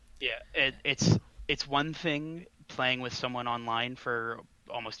mean? Yeah, it's one thing playing with someone online for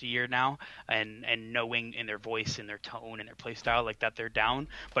almost a year now and knowing in their voice and their tone and their play style like that they're down,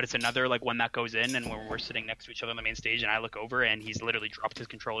 but it's another like when that goes in and when we're sitting next to each other on the main stage and I look over and he's literally dropped his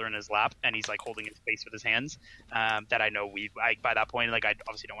controller in his lap and he's like holding his face with his hands, that I know by that point, like I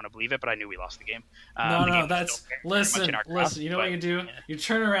obviously don't want to believe it, but I knew we lost the game. No, that's listen. You know what you do? Yeah. You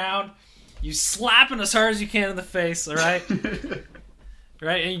turn around, you slap him as hard as you can in the face, all right?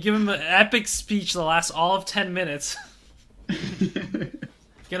 Right, and you give him an epic speech that lasts all of 10 minutes.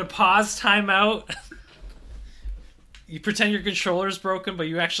 Get a pause, timeout. You pretend your controller's broken, but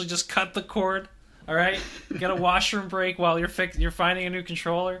you actually just cut the cord. All right, get a washroom break while you're finding a new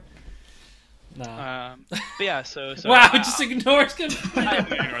controller. No. But yeah, so wow, just ignores good. I'm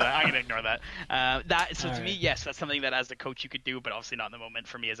gonna ignore that. To All me, right. yes, that's something that as a coach you could do, but obviously not in the moment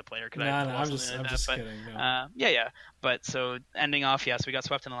for me as a player. I'm just kidding. No. Yeah. But so ending off, yes, we got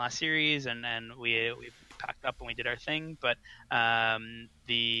swept in the last series, and we packed up and we did our thing. But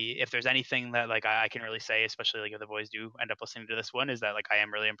if there's anything that like I can really say, especially like if the boys do end up listening to this one, is that like I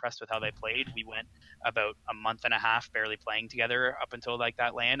am really impressed with how they played. We went about a month and a half barely playing together up until like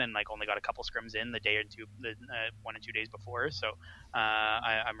that LAN, and like only got a couple scrims in the 1 and 2 days before. So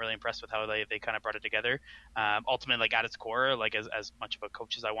I'm really impressed with how they kind of brought it together. Ultimately, like at its core, like as much of a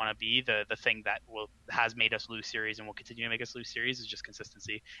coach as I want to be, the thing that has made us lose series and will continue to make us lose series is just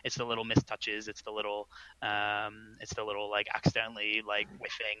consistency. It's the little missed touches. It's the little like accidentally like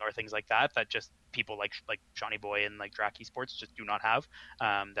whiffing or things like that just people like Johnny Boy and like Drac Esports just do not have,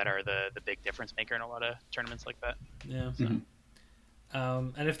 that are the big difference maker in a lot of tournaments like that. Yeah.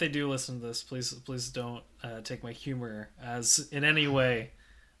 And if they do listen to this, please don't take my humor as in any way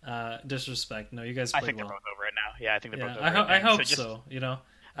disrespect. No, you guys played I think well. they're both over it now. Yeah, I think they're both over I it. hope so. You know.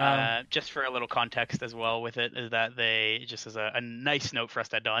 Just for a little context as well with it, is that they just as a nice note for us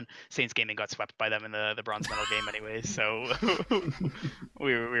that done, Saints Gaming got swept by them in the bronze medal game anyways, so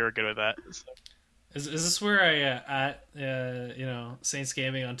we were good with that. So. Is this where I Saints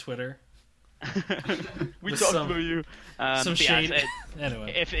Gaming on Twitter? We With talked some- about you. Some shade.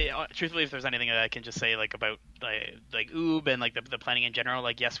 Anyway, Truthfully, if there's anything that I can just say like about like Oob and like the planning in general,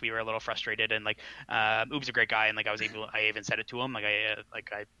 like yes, we were a little frustrated, and like Oob's a great guy, and like I even said it to him, I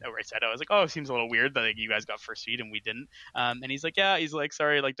outright said, I was like, oh, it seems a little weird that like, you guys got first seed and we didn't, and he's like, yeah, he's like,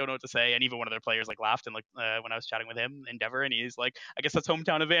 sorry, like don't know what to say, and even one of their players like laughed and like when I was chatting with him, Endeavor, and he's like, I guess that's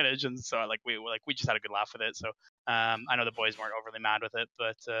hometown advantage, and so like we just had a good laugh with it, so I know the boys weren't overly mad with it,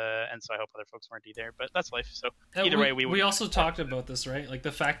 but and so I hope other folks weren't either, but that's life. So either way, we also talked about this, right? Like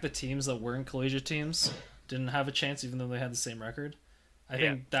the fact that teams that weren't collegiate teams didn't have a chance, even though they had the same record. I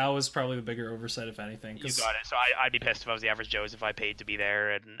think that was probably the bigger oversight, if anything. You got it. So I'd be pissed if I was the average Joe's if I paid to be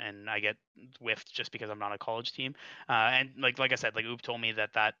there and I get whiffed just because I'm not a college team. And like I said, like Oop told me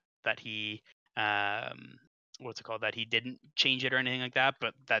that he what's it called, that he didn't change it or anything like that,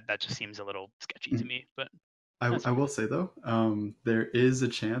 but that just seems a little sketchy to me. But I will say though, there is a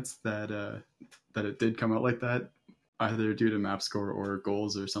chance that that it did come out like that, either due to map score or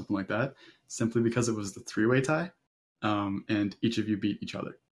goals or something like that, simply because it was the 3-way tie, and each of you beat each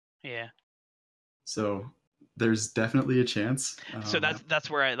other. Yeah. So there's definitely a chance. So that's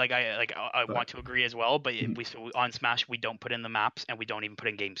where I want to agree as well. But so on Smash we don't put in the maps and we don't even put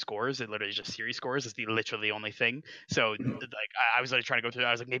in game scores. It literally is just series scores. It's literally the only thing. So like I was like trying to go through.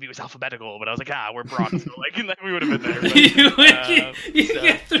 I was like maybe it was alphabetical, but I was like we're bronze, so like we would have been there. But, you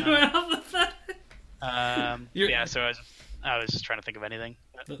get through alphabet. Yeah. So I was just trying to think of anything.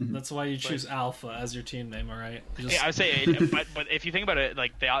 That's why you choose Alpha as your team name, all right? Yeah, I would say, but if you think about it,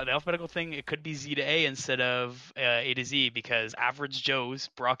 like the alphabetical thing, it could be Z to A instead of A to Z, because Average Joe's,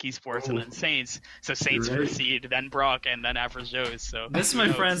 Brock Esports, and then Saints. So Saints first seed, then Brock, and then Average Joe's. So this,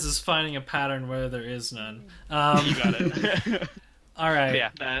 my friends, is finding a pattern where there is none. You got it. All right.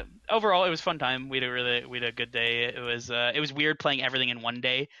 But yeah. Overall, it was a fun time. We had a good day. It was weird playing everything in one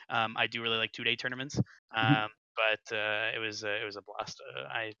day. I do really like 2-day tournaments. But it was a blast.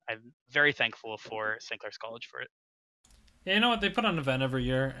 I'm very thankful for St. Clair's College for it. Yeah, you know what? They put on an event every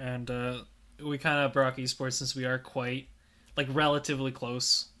year, and we kind of Brock Esports, since we are quite relatively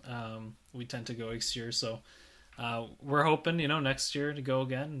close. We tend to go each year, so we're hoping next year to go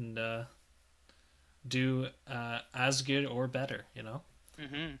again and do as good or better. Yeah,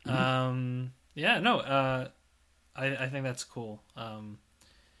 no. I think that's cool.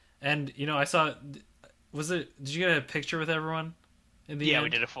 And I saw. Did you get a picture with everyone in the end? We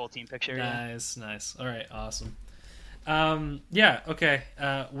did a full team picture. Nice. All right, awesome. Yeah, okay.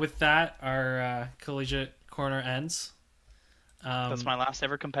 With that, our collegiate corner ends. That's my last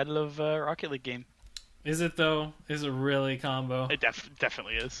ever competitive Rocket League game. Is it though? Is it really combo? It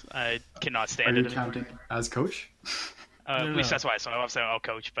definitely is. I cannot stand it. Are you counting as coach? At least that's why. So obviously I'll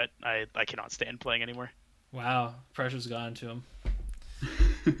coach, but I cannot stand playing anymore. Wow, pressure's gone to him.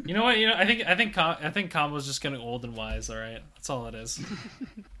 You know what? I think combo's just getting old and wise. All right, that's all it is.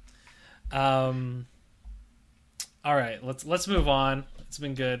 All right, let's move on. It's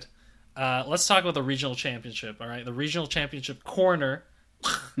been good. Let's talk about the regional championship. All right, the regional championship corner.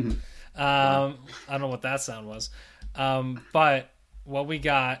 I don't know what that sound was, but what we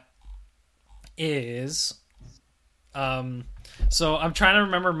got is. So I'm trying to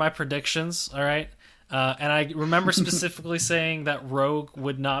remember my predictions. All right. And I remember specifically saying that Rogue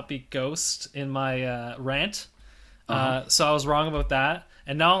would not be Ghost in my rant. So I was wrong about that.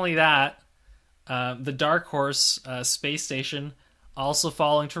 And not only that, the Dark Horse Space Station also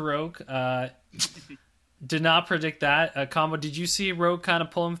falling to Rogue. Did not predict that. Combo, did you see Rogue kind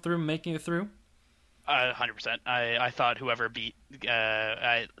of pull him through, making it through? 100%. I thought whoever beat.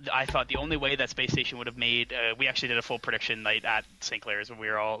 I thought the only way that Space Station would have made. We actually did a full prediction night at St. Clair's when we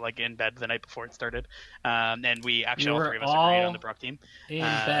were all in bed the night before it started, and we actually all three of us agreed on the Brock team. In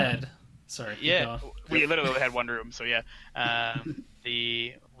bed. Sorry. Yeah, we literally had one room. So yeah,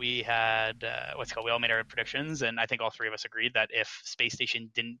 we had we all made our predictions, and I think all three of us agreed that if Space Station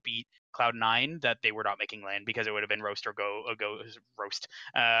didn't beat Cloud9, that they were not making land, because it would have been roast or go roast.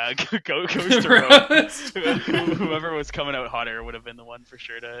 Ghost or roast. Whoever was coming out hotter would have been the one for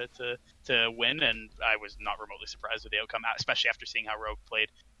sure to win, and I was not remotely surprised with the outcome, especially after seeing how Rogue played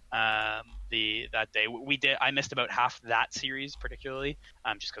that day. I missed about half that series particularly,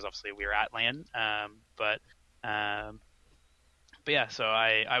 just because obviously we were at LAN, but yeah, so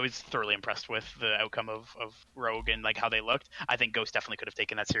I was thoroughly impressed with the outcome of Rogue and how they looked. I think Ghost definitely could have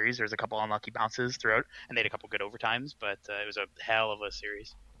taken that series. There's a couple unlucky bounces throughout, and they had a couple good overtimes, but it was a hell of a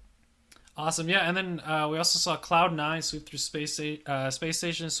series. Awesome, yeah. And then we also saw Cloud9 sweep through Space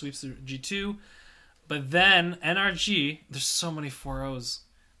Station, sweeps through G2, but then NRG. There's so many 4-0s.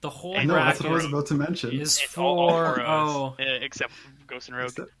 The whole bracket that's what I was about to mention. is 4-0, except Ghost and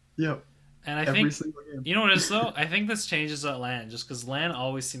Rogue. Yep. And I think, you know what it is though? I think this changes at LAN, just because LAN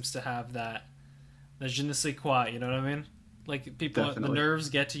always seems to have that je ne sais quoi, you know what I mean? People, definitely. The nerves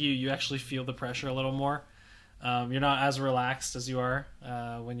get to you. You actually feel the pressure a little more. You're not as relaxed as you are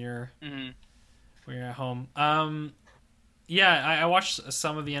when you're at home. Yeah, I watched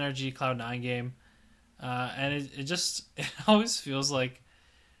some of the NRG Cloud9 game, and it always feels like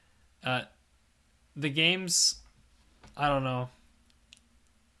the games. I don't know.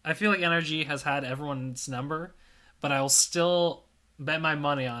 I feel like NRG has had everyone's number, but I will still bet my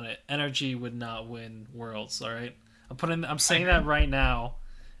money on it. NRG would not win Worlds, all right? I'm saying that right now,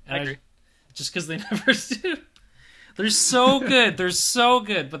 and I agree. just because they never do. They're so good. They're so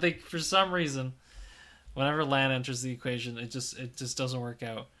good, but they for some reason, whenever land enters the equation, it just doesn't work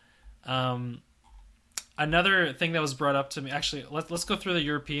out. Another thing that was brought up to me, actually, let's go through the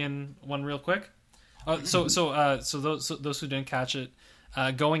European one real quick. So those who didn't catch it,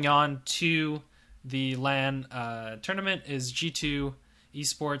 going on to the LAN tournament is G2,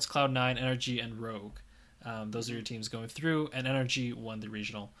 Esports, Cloud9, NRG, and Rogue. Those are your teams going through, and NRG won the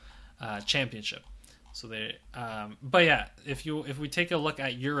regional championship. So they, but yeah, if we take a look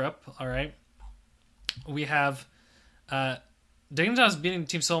at Europe, all right, we have Dignitas beating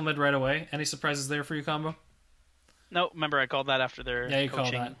Team Solomid right away. Any surprises there for you, Combo? No, remember I called that after their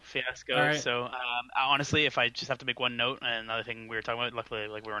coaching fiasco. Right. So honestly, if I just have to make one note, and another thing we were talking about, luckily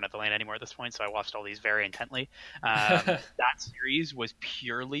like we weren't at the lane anymore at this point, so I watched all these very intently. That series was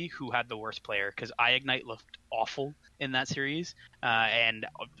purely who had the worst player, because iXnite looked awful in that series, and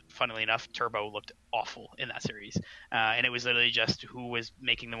funnily enough, Turbo looked awful in that series, and it was literally just who was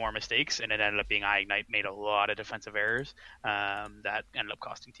making the more mistakes, and it ended up being iXnite made a lot of defensive errors that ended up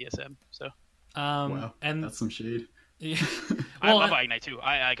costing TSM. So. Wow, and that's some shade. Yeah. I love iXnite too.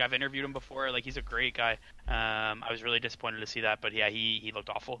 I've interviewed him before. Like, he's a great guy. I was really disappointed to see that, but yeah, he looked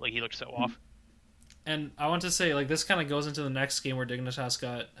awful. Like, he looked so off. And I want to say, like, this kind of goes into the next game where Dignitas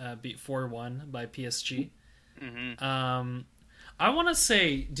got beat 4-1 by PSG. Mm-hmm. I want to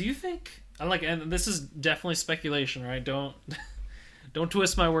say, do you think, and this is definitely speculation, right? Don't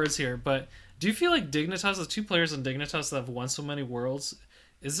twist my words here, but do you feel like Dignitas, the two players in Dignitas that have won so many worlds,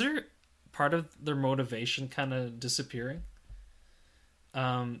 is there part of their motivation kind of disappearing?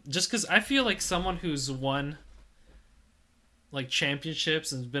 Just because I feel like someone who's won like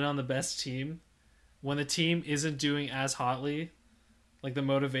championships and been on the best team, when the team isn't doing as hotly, like the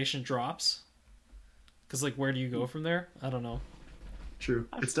motivation drops. Because like, where do you go from there? I don't know. True,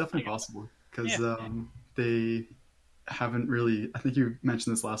 it's definitely possible because they haven't really. I think you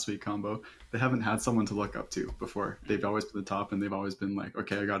mentioned this last week, Combo. They haven't had someone to look up to before. They've always been the top, and they've always been like,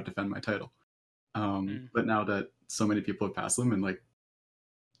 okay, I got to defend my title. But now that so many people have passed them, and like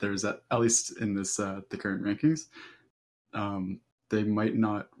there's at least in this the current rankings, they might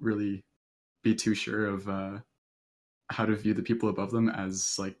not really be too sure of how to view the people above them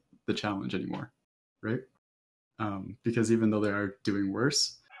as like the challenge anymore, right? Because even though they are doing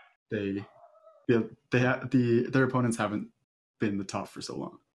worse, their opponents haven't been the top for so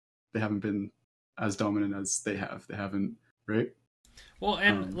long. They haven't been as dominant as they have. They haven't, right? Well,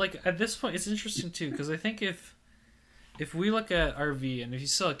 and like at this point, it's interesting too, because I think if we look at RV and if you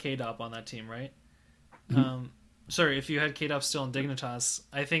still had KDOP on that team, right? Mm-hmm. Sorry, if you had KDOP still in Dignitas,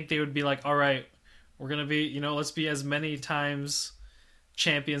 I think they would be like, all right, we're gonna be, let's be as many times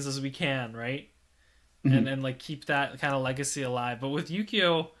champions as we can, right? Mm-hmm. And like keep that kind of legacy alive. But with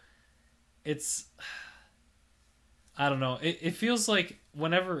Yukio, it's, I don't know. It feels like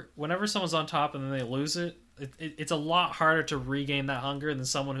whenever someone's on top and then they lose it, it's a lot harder to regain that hunger than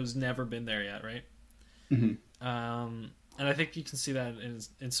someone who's never been there yet, right? Mm-hmm. And I think you can see that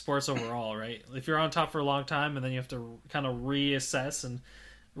in sports overall, right? If you're on top for a long time and then you have to kind of reassess and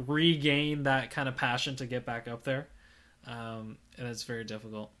regain that kind of passion to get back up there, and it's very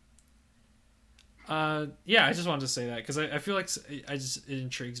difficult. Yeah, I just wanted to say that because I feel like it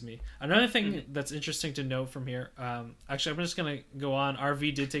intrigues me. Another thing that's interesting to note from here, actually, I'm just gonna go on.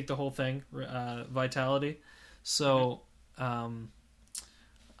 RV did take the whole thing, Vitality, so I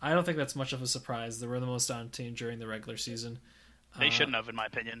don't think that's much of a surprise. They were the most dominant team during the regular season. They shouldn't have, in my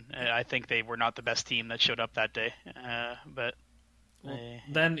opinion. I think they were not the best team that showed up that day, but.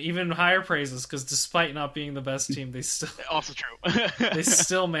 Then even higher praises, because despite not being the best team, they still also true. they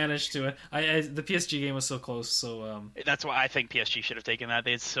still managed to. The PSG game was so close, so that's why I think PSG should have taken that.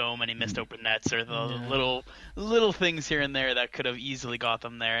 They had so many missed open nets, or the little things here and there that could have easily got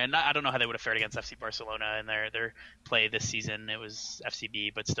them there. And I don't know how they would have fared against FC Barcelona in their play this season. It was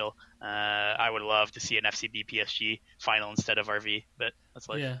FCB, but still, I would love to see an FCB PSG final instead of RV. But that's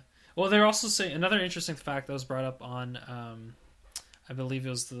like Well, they're also saying another interesting fact that was brought up on. I believe it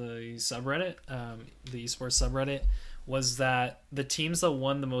was the subreddit, the esports subreddit, was that the teams that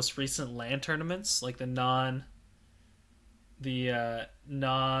won the most recent LAN tournaments, like the non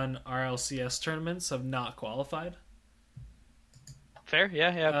RLCS tournaments, have not qualified. Fair,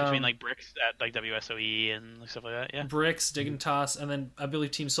 yeah. Between like Bricks at like WSOE and stuff like that, yeah. Bricks, Dignitas, and then I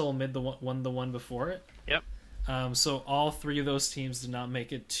believe Team Solomid won the one before it. Yep. So all three of those teams did not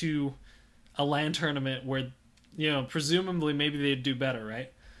make it to a LAN tournament where, presumably maybe they'd do better,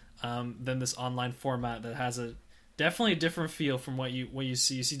 right? Than this online format that has definitely a different feel from what you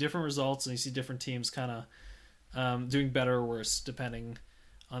see. You see different results and you see different teams kind of doing better or worse depending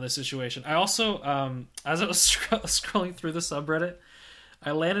on the situation. I also, as I was scrolling through the subreddit,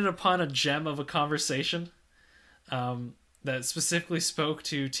 I landed upon a gem of a conversation that specifically spoke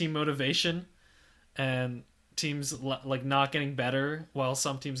to team motivation and teams like not getting better while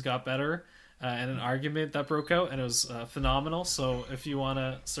some teams got better, and an argument that broke out, and it was phenomenal. So if you want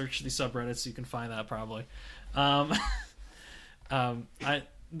to search the subreddits, you can find that probably. I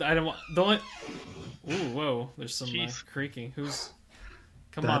don't want the only. Ooh, whoa! There's some creaking. Who's?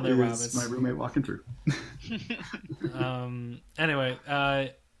 Come on there, rabbits. My roommate walking through. Anyway,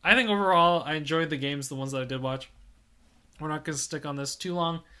 I think overall I enjoyed the games, the ones that I did watch. We're not going to stick on this too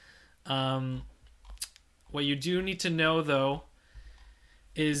long. What you do need to know, though,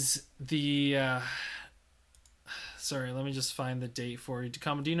 is the... sorry, let me just find the date for you.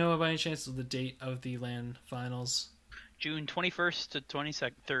 Do you know by any chance of the date of the LAN finals? June 21st to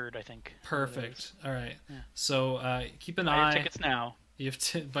 23rd, I think. Perfect. All right. Yeah. So keep an Buy eye. Your tickets now. You have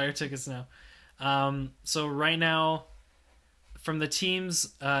to buy your tickets now. So right now, from the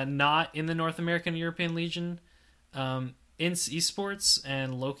teams not in the North American European Legion, INS Esports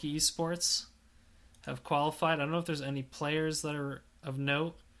and Loki Esports have qualified. I don't know if there's any players that are of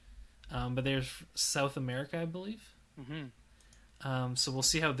note, but there's South America, I believe. Mm-hmm. So we'll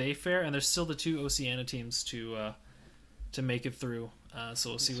see how they fare, and there's still the 2 Oceania teams to make it through.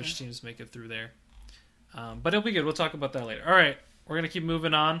 So we'll see which teams make it through there. But it'll be good. We'll talk about that later. All right, we're gonna keep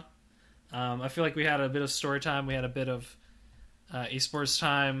moving on. I feel like we had a bit of story time. We had a bit of esports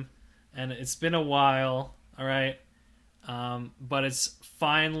time, and it's been a while. All right. But it's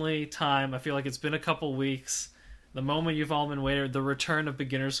finally time. I feel like it's been a couple weeks. The moment you've all been waiting, the return of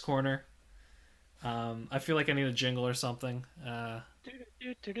Beginner's Corner. I feel like I need a jingle or something.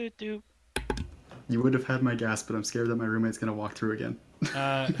 You would have had my gas, but I'm scared that my roommate's going to walk through again.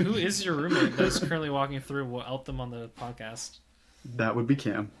 Who is your roommate that's currently walking through? We'll out them on the podcast. That would be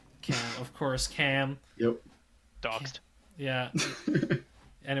Cam. Cam, of course, Cam. Yep. Doxed. Yeah.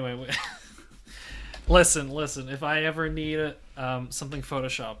 Anyway, listen. If I ever need something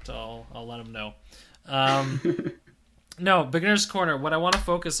photoshopped, I'll let him know. No, Beginner's Corner. What I want to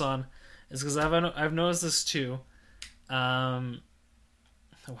focus on is because I've noticed this too. I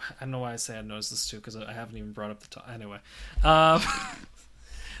don't know why I say I noticed this too, because I haven't even brought up the top. Anyway,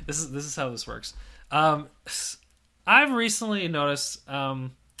 this is how this works. I've recently noticed.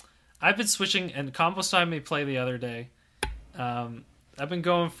 I've been switching, and Combo Time may play the other day. I've been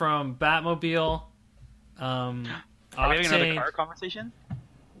going from Batmobile. Are we having another car conversation?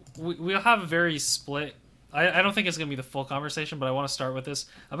 We'll have a very split. I don't think it's going to be the full conversation, but I want to start with this.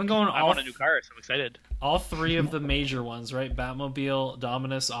 I've been going I want a new car, so I'm excited. All 3 of the major ones, right? Batmobile,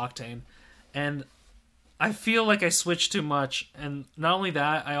 Dominus, Octane. And I feel like I switched too much. And not only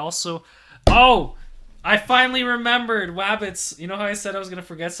that, I also... Oh! I finally remembered! Wabbits! You know how I said I was going to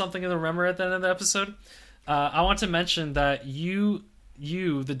forget something and remember at the end of the episode? I want to mention that you,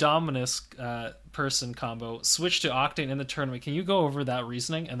 the Dominus person combo, switched to Octane in the tournament. Can you go over that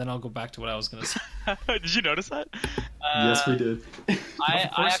reasoning, and then I'll go back to what I was going to say? Did you notice that? Yes, we did. I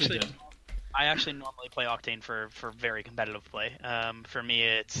actually normally play Octane for very competitive play. For me,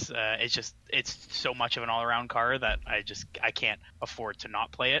 it's so much of an all-around car that I can't afford to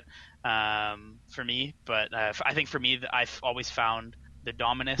not play it. For me, but I think for me, I've always found the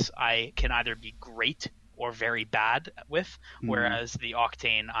Dominus I can either be great or very bad with, whereas the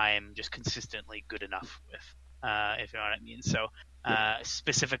Octane I'm just consistently good enough with, if you know what I mean. So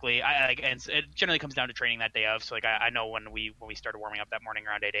specifically, and it generally comes down to training that day of. So like I know when we started warming up that morning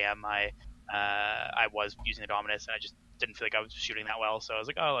around 8 a.m. I was using the Dominus, and I just didn't feel like I was shooting that well. So I was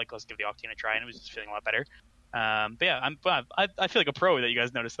like, let's give the Octane a try, and it was just feeling a lot better. But yeah, I feel like a pro that you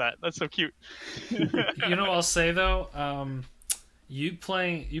guys noticed that. That's so cute. You know what I'll say though? You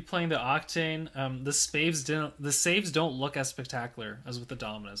playing the Octane, the saves don't look as spectacular as with the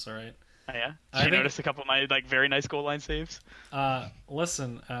Dominus, all right? Oh, yeah? Did you notice a couple of my very nice goal line saves?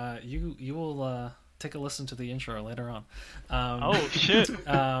 Listen, you will take a listen to the intro later on. Oh shit!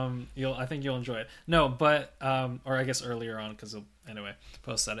 I think you'll enjoy it. No, but or I guess earlier on, because anyway,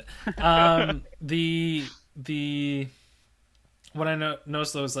 post said it. The what I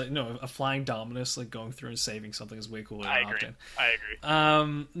noticed though is like a flying Dominus like going through and saving something is way cooler. I agree.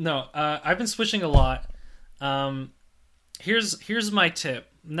 No, I've been switching a lot. Here's my tip.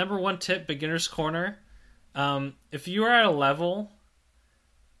 Number 1 tip: Beginner's Corner. If you are at a level,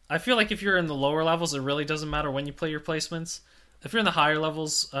 I feel like if you're in the lower levels, it really doesn't matter when you play your placements. If you're in the higher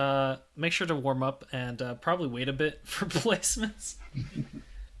levels, make sure to warm up and probably wait a bit for placements.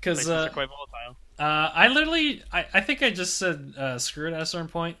 Because are quite volatile. I think I just said screw it at a certain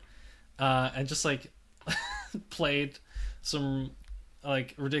point, and just like played some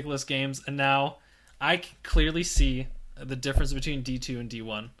like ridiculous games, and now I can clearly see the difference between D2 and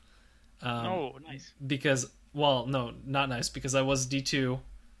D1. Oh, nice. Because, well, no, not nice, because I was D2,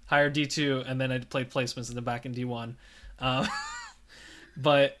 higher D2, and then I played placements and then back in D1.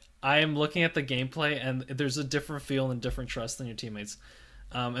 But I am looking at the gameplay, and there's a different feel and different trust than your teammates.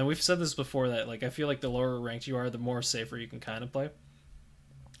 And we've said this before, that like I feel like the lower ranked you are, the more safer you can kind of play.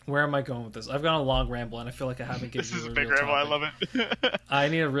 Where am I going with this? I've gone a long ramble, and I feel like I haven't given This you is a a big real ramble. I topic. love it. I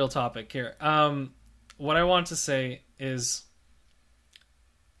need a real topic here. What I want to say is,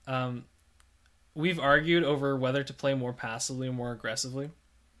 we've argued over whether to play more passively or more aggressively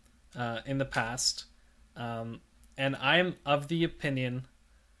in the past, and I'm of the opinion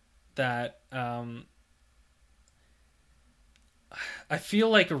that I feel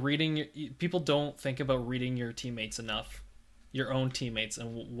like people don't think about reading your teammates enough, your own teammates,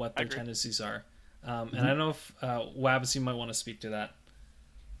 and what their tendencies are. And I don't know if Wabs, you might want to speak to that.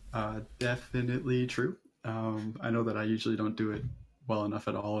 Definitely true. I know that I usually don't do it well enough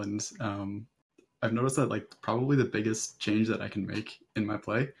at all, and I've noticed that like probably the biggest change that I can make in my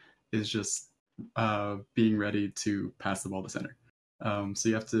play is just being ready to pass the ball to center. So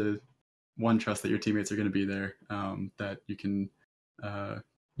you have to, one, trust that your teammates are going to be there, that you can,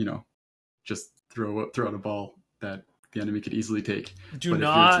 just throw out a ball that the enemy could easily take. Do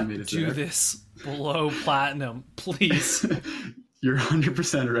not do this below platinum, please. You're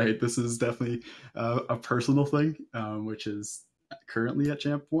 100% right. This is definitely a personal thing, which is currently at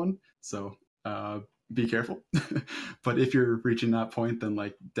Champ 1. So be careful. But if you're reaching that point, then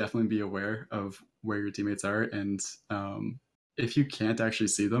like definitely be aware of where your teammates are. And if you can't actually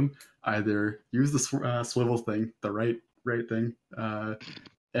see them, either use the swivel thing, the right thing.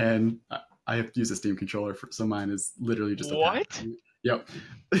 And I have to use a Steam controller, so mine is literally just what? Yep.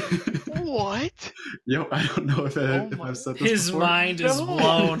 What? Yep. I don't know if I've said this His before. mind is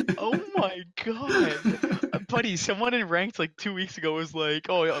blown. Oh my god, buddy! Someone in ranked like 2 weeks ago was like,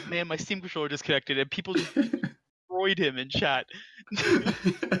 "Oh man, my Steam controller disconnected," and people just destroyed him in chat.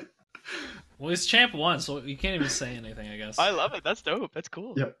 Well, he's Champ 1, so you can't even say anything, I guess. I love it. That's dope. That's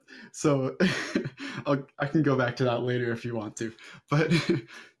cool. Yep. So I can go back to that later if you want to, but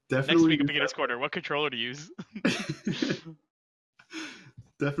definitely Next week in Beginner's Corner, what controller to use?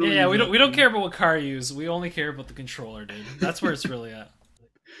 Definitely. Yeah, we don't care about what car you use. We only care about the controller, dude. That's where it's really at.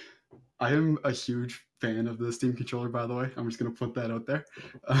 I am a huge fan of the Steam controller, by the way. I'm just gonna put that out there.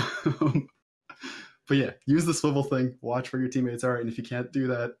 But yeah, use the swivel thing. Watch where your teammates are, and if you can't do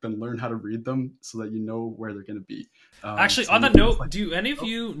that, then learn how to read them so that you know where they're gonna be. Actually, so on that note, do any of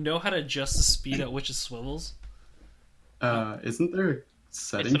you know how to adjust the speed at which it swivels? Isn't there a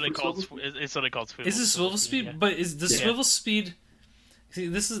setting? It's literally called swivel. Is it swivel speed? Yeah. But is the swivel speed? See,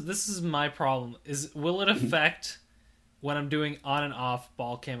 this is my problem. Will it affect when I'm doing on and off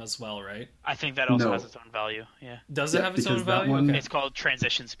ball cam as well? Right? I think that also No. has its own value. Yeah. Does it have its own because that value? one- Okay. It's called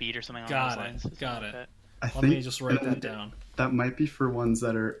transition speed or something along those lines. Got it. I Let think me just write that down. that might be for ones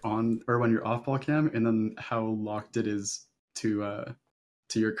that are on or when you're off ball cam, and then how locked it is to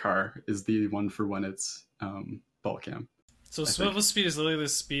your car is the one for when it's ball cam. So swivel speed is literally the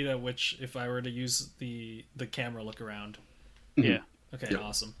speed at which, if I were to use the camera look around. Yeah. Okay, Yep.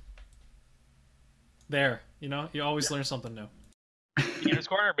 awesome. There, you always learn something new. Beginner's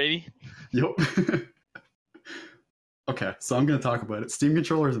Corner, baby. Yep. Okay, so I'm going to talk about it. Steam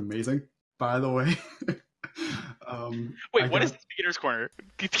controller is amazing, by the way. Wait, what is this Beginner's Corner?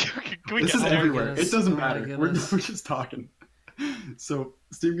 Can we This get is there? everywhere. goodness. It doesn't Oh my matter. We're goodness. just talking. So,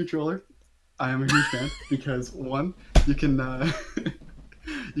 Steam controller, I am a huge fan because one, you can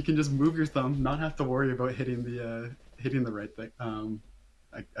you can just move your thumb, not have to worry about hitting the right thing. I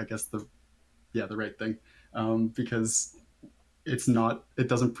guess the right thing, because it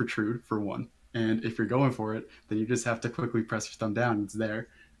doesn't protrude for one. And if you're going for it, then you just have to quickly press your thumb down. It's there.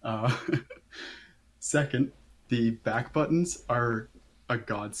 Second, the back buttons are a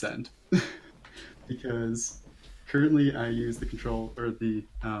godsend because currently I use the control or the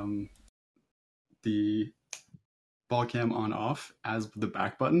ball cam on off as the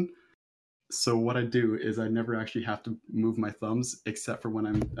back button. So what I do is I never actually have to move my thumbs except for when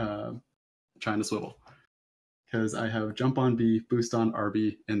I'm trying to swivel, because I have jump on B, boost on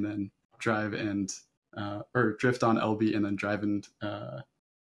RB, and then drive and or drift on LB, and then drive and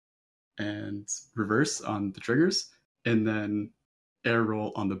reverse on the triggers, and then air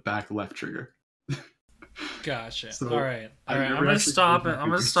roll on the back left trigger. Gotcha. So, all right. I I'm never gonna actually stop it. played I'm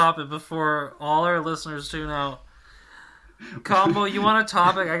gonna Beginner's. stop it before all our listeners tune out. Combo, you want a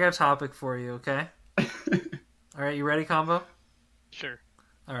topic? I got a topic for you. Okay. All right, you ready, Combo? Sure.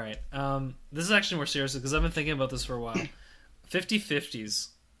 All right. This is actually more serious because I've been thinking about this for a while. 50-50s.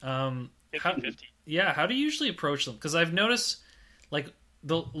 50-50. Yeah, how do you usually approach them? Because I've noticed, like,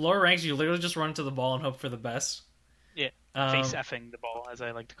 the lower ranks, you literally just run to the ball and hope for the best. Yeah, face effing the ball, as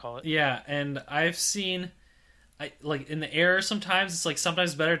I like to call it. Yeah, and I've seen, like, in the air sometimes, it's like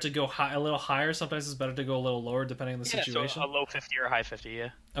sometimes better to go a little higher, sometimes it's better to go a little lower depending on the situation. So a low 50 or a high 50, yeah.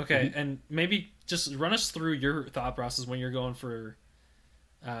 Okay, and maybe just run us through your thought process when you're going for,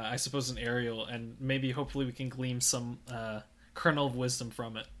 I suppose, an aerial, and maybe hopefully we can glean some kernel of wisdom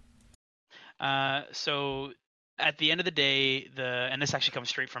from it. So at the end of the day, and this actually comes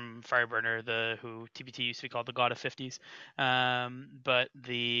straight from Fireburner, who TBT used to be called the God of 50s. But at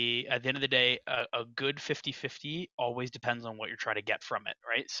the end of the day, a good 50-50 always depends on what you're trying to get from it,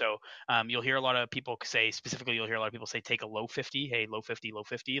 right? So you'll hear a lot of people say, specifically, take a low 50, hey, low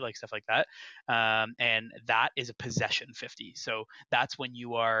 50, like stuff like that. And that is a possession 50. So that's when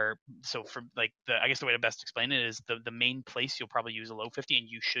you are, so for like, I guess the way to best explain it is the main place you'll probably use a low 50, and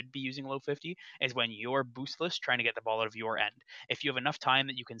you should be using low 50, is when you're boostless trying to get the ball out of your end. If you have enough time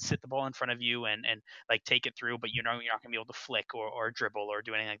that you can sit the ball in front of you and like take it through, but you're not going to be able to flick or dribble or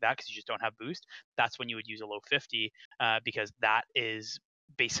do anything like that because you just don't have boost, that's when you would use a low 50, because that is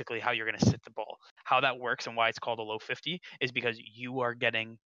basically how you're going to sit the ball. How that works and why it's called a low 50 is because you are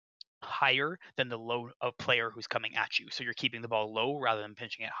getting higher than the low player who's coming at you. So you're keeping the ball low rather than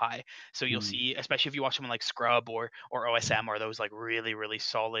pinching it high. So you'll see, especially if you watch someone like Scrub or OSM or those like really, really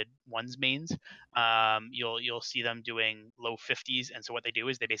solid ones mains, you'll see them doing low 50s. And so what they do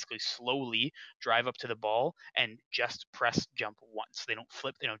is they basically slowly drive up to the ball and just press jump once. They don't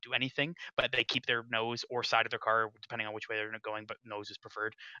flip, they don't do anything, but they keep their nose or side of their car, depending on which way they're going, but nose is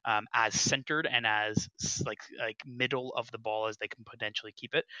preferred, as centered and as like middle of the ball as they can potentially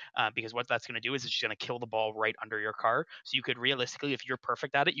keep it. Because what that's going to do is it's just going to kill the ball right under your car. So you could realistically, if you're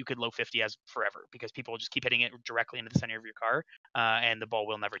perfect at it, you could low 50 as forever because people will just keep hitting it directly into the center of your car, and the ball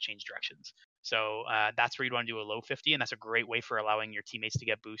will never change directions. So that's where you'd want to do a low 50, and that's a great way for allowing your teammates to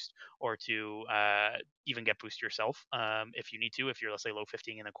get boost or to even get boost yourself if you need to, if you're, let's say, low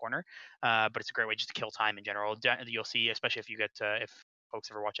 50 in the corner. But it's a great way just to kill time in general. You'll see, especially if you get if folks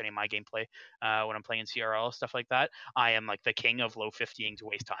ever watch any of my gameplay when I'm playing in CRL, stuff like that, I am like the king of low 50ing to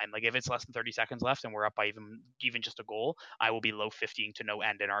waste time. Like if it's less than 30 seconds left and we're up by even just a goal, I will be low 50ing to no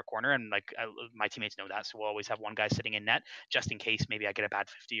end in our corner. And like my teammates know that. So we'll always have one guy sitting in net just in case maybe I get a bad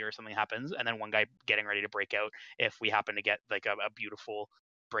 50 or something happens. And then one guy getting ready to break out if we happen to get like a beautiful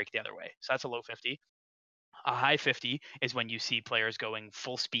break the other way. So that's a low 50. A high 50 is when you see players going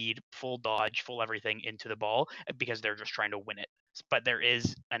full speed, full dodge, full everything into the ball because they're just trying to win it. But there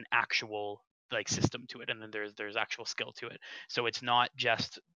is an actual like system to it, and then there's actual skill to it. So it's not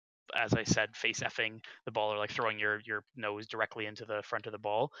just, as I said, face effing the ball or like throwing your nose directly into the front of the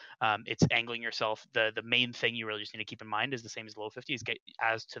ball. It's angling yourself. The main thing you really just need to keep in mind is the same as low 50 is get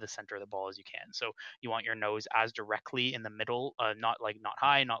as to the center of the ball as you can. So you want your nose as directly in the middle, not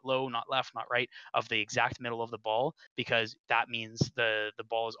high, not low, not left, not right, of the exact middle of the ball, because that means the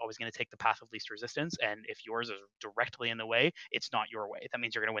ball is always going to take the path of least resistance. And if yours is directly in the way, it's not your way. That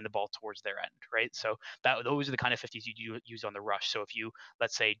means you're going to win the ball towards their end, right? So those are the kind of 50s you use on the rush. So if you,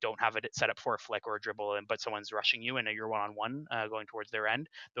 let's say, don't have it set up for a flick or a dribble, but someone's rushing you and you're one-on-one going towards their end,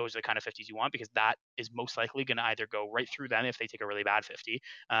 those are the kind of 50s you want, because that is most likely going to either go right through them if they take a really bad 50.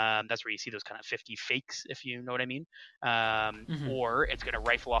 That's where you see those kind of 50 fakes, if you know what I mean. Or it's going to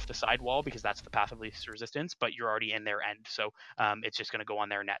rifle off the side wall because that's the path of least resistance, but you're already in their end. So it's just going to go on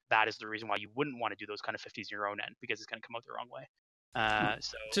their net. That is the reason why you wouldn't want to do those kind of 50s in your own end, because it's going to come out the wrong way.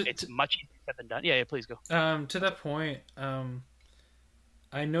 It's much easier said than done. Yeah, please go. To that point,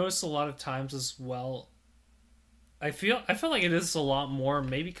 I noticed a lot of times as well. I feel like it is a lot more,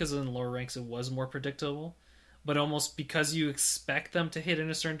 maybe because in lower ranks it was more predictable, but almost because you expect them to hit in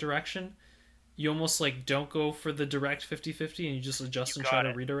a certain direction, you almost like don't go for the direct 50-50 and you just adjust and try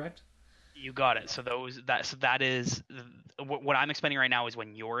to redirect. You got it. So that is what I'm explaining right now is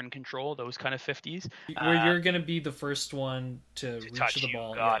when you're in control, those kind of 50s. Where you're going to be the first one to reach touch the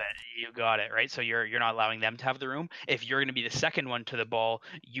ball. You got it, right? So you're not allowing them to have the room. If you're going to be the second one to the ball,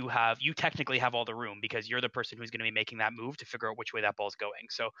 you technically have all the room because you're the person who's going to be making that move to figure out which way that ball's going.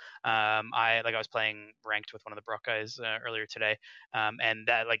 So I was playing ranked with one of the Brock guys earlier today, and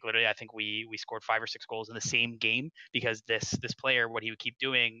that like literally I think we scored 5 or 6 goals in the same game because this player, what he would keep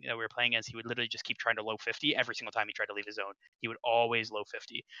doing, we were playing against, he would literally just keep trying to low 50 every single time he tried to leave his zone. He would always low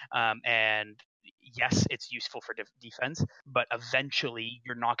 50, and yes, it's useful for defense, but eventually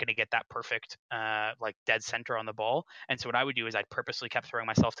you're not going to get that perfect like dead center on the ball. And so what I would do is I'd purposely kept throwing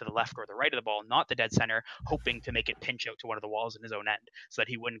myself to the left or the right of the ball, not the dead center, hoping to make it pinch out to one of the walls in his own end so that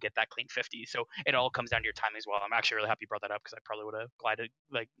he wouldn't get that clean 50. So it all comes down to your timing as well. I'm actually really happy you brought that up because I probably would have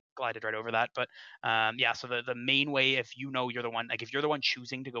glided right over that. But yeah, so the main way, if you know you're the one, like if you're the one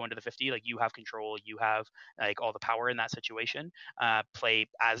choosing to go into the 50, like you have control, you have like all the power in that situation, play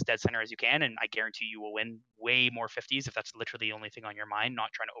as dead center as you can, and I guarantee you will win way more 50s if that's literally the only thing on your mind,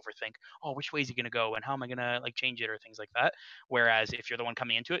 not trying to overthink, oh, which way is he going to go and how am I going to like change it or things like that. Whereas if you're the one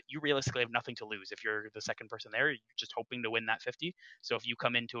coming into it, you realistically have nothing to lose. If you're the second person there, you're just hoping to win that 50. So if you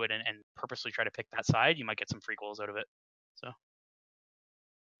come into it and purposely try to pick that side, you might get some free goals out of it. So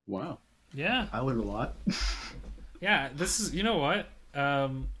Wow. Yeah. I learned a lot. Yeah, this is, you know what?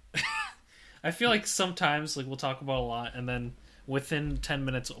 I feel like sometimes like we'll talk about a lot and then within 10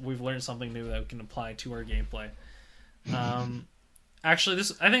 minutes we've learned something new that we can apply to our gameplay. Actually,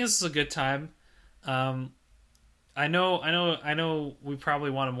 I think this is a good time. I know we probably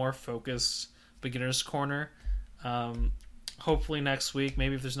want a more focused beginner's corner. Hopefully next week,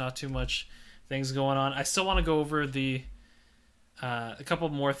 maybe if there's not too much things going on. I still want to go over a couple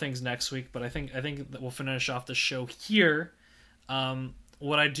more things next week, but I think that we'll finish off the show here.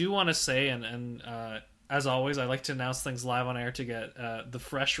 What I do want to say, and as always, I like to announce things live on air to get the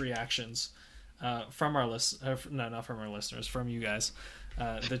fresh reactions from our not from our listeners, from you guys,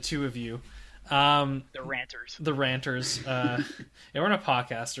 the two of you. the ranters. The ranters. Yeah, we're not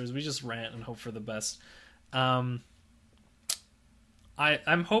podcasters. We just rant and hope for the best. I'm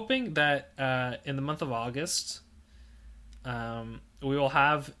hoping that in the month of August, we will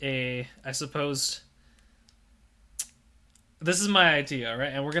have I suppose. This is my idea,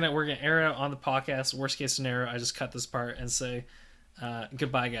 right? And we're gonna air it out on the podcast. Worst case scenario, I just cut this part and say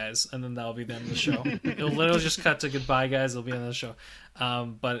goodbye, guys, and then that'll be the end of the show. It'll literally just cut to goodbye, guys. It'll be the end of the show.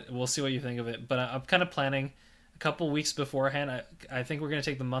 But we'll see what you think of it. But I'm kind of planning a couple weeks beforehand. I think we're gonna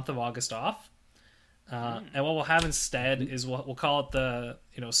take the month of August off, and what we'll have instead is we'll call it the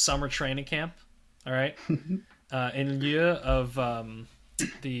summer training camp. All right, in lieu of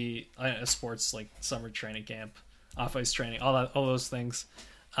the sports like summer training camp. Off-ice training, all those things,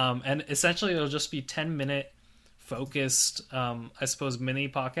 and essentially it'll just be 10-minute focused, I suppose, mini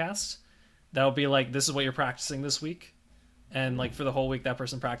podcast. That'll be like, this is what you're practicing this week, and like for the whole week that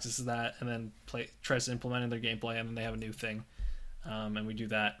person practices that and then tries to implement in their gameplay, and then they have a new thing, and we do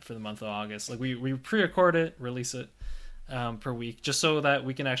that for the month of August. Like we pre-record it, release it per week, just so that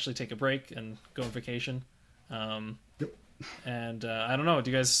we can actually take a break and go on vacation. Yep. And I don't know,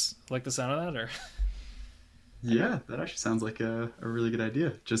 do you guys like the sound of that, or? Yeah, that actually sounds like a really good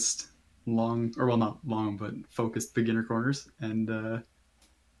idea. Just long, or well, not long, but focused beginner corners, and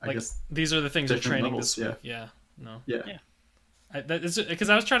I guess these are the things you're training levels, this week. Yeah. No. Yeah.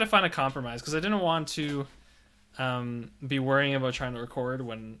 Because I was trying to find a compromise because I didn't want to be worrying about trying to record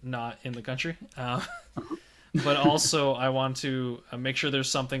when not in the country, but also I want to make sure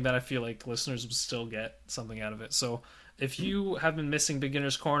there's something that I feel like listeners will still get something out of it. So. If you have been missing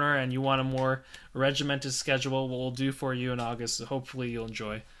Beginner's Corner and you want a more regimented schedule, what we'll do for you in August, hopefully you'll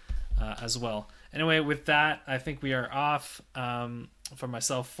enjoy as well. Anyway, with that, I think we are off. From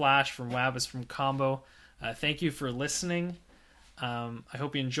myself, Flash, from Wabbis, from Combo, thank you for listening. I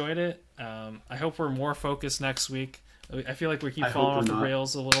hope you enjoyed it. I hope we're more focused next week. I feel like we keep falling off the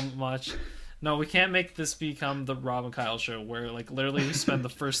rails a little much. No, we can't make this become the Rob and Kyle show where like literally we spend the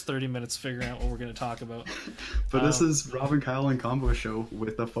first 30 minutes figuring out what we're going to talk about. But this is Rob and Kyle and Combo show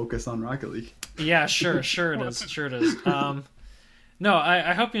with a focus on Rocket League. Yeah, sure it is. No,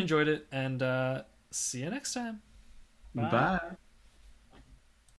 I hope you enjoyed it, and see you next time. Bye.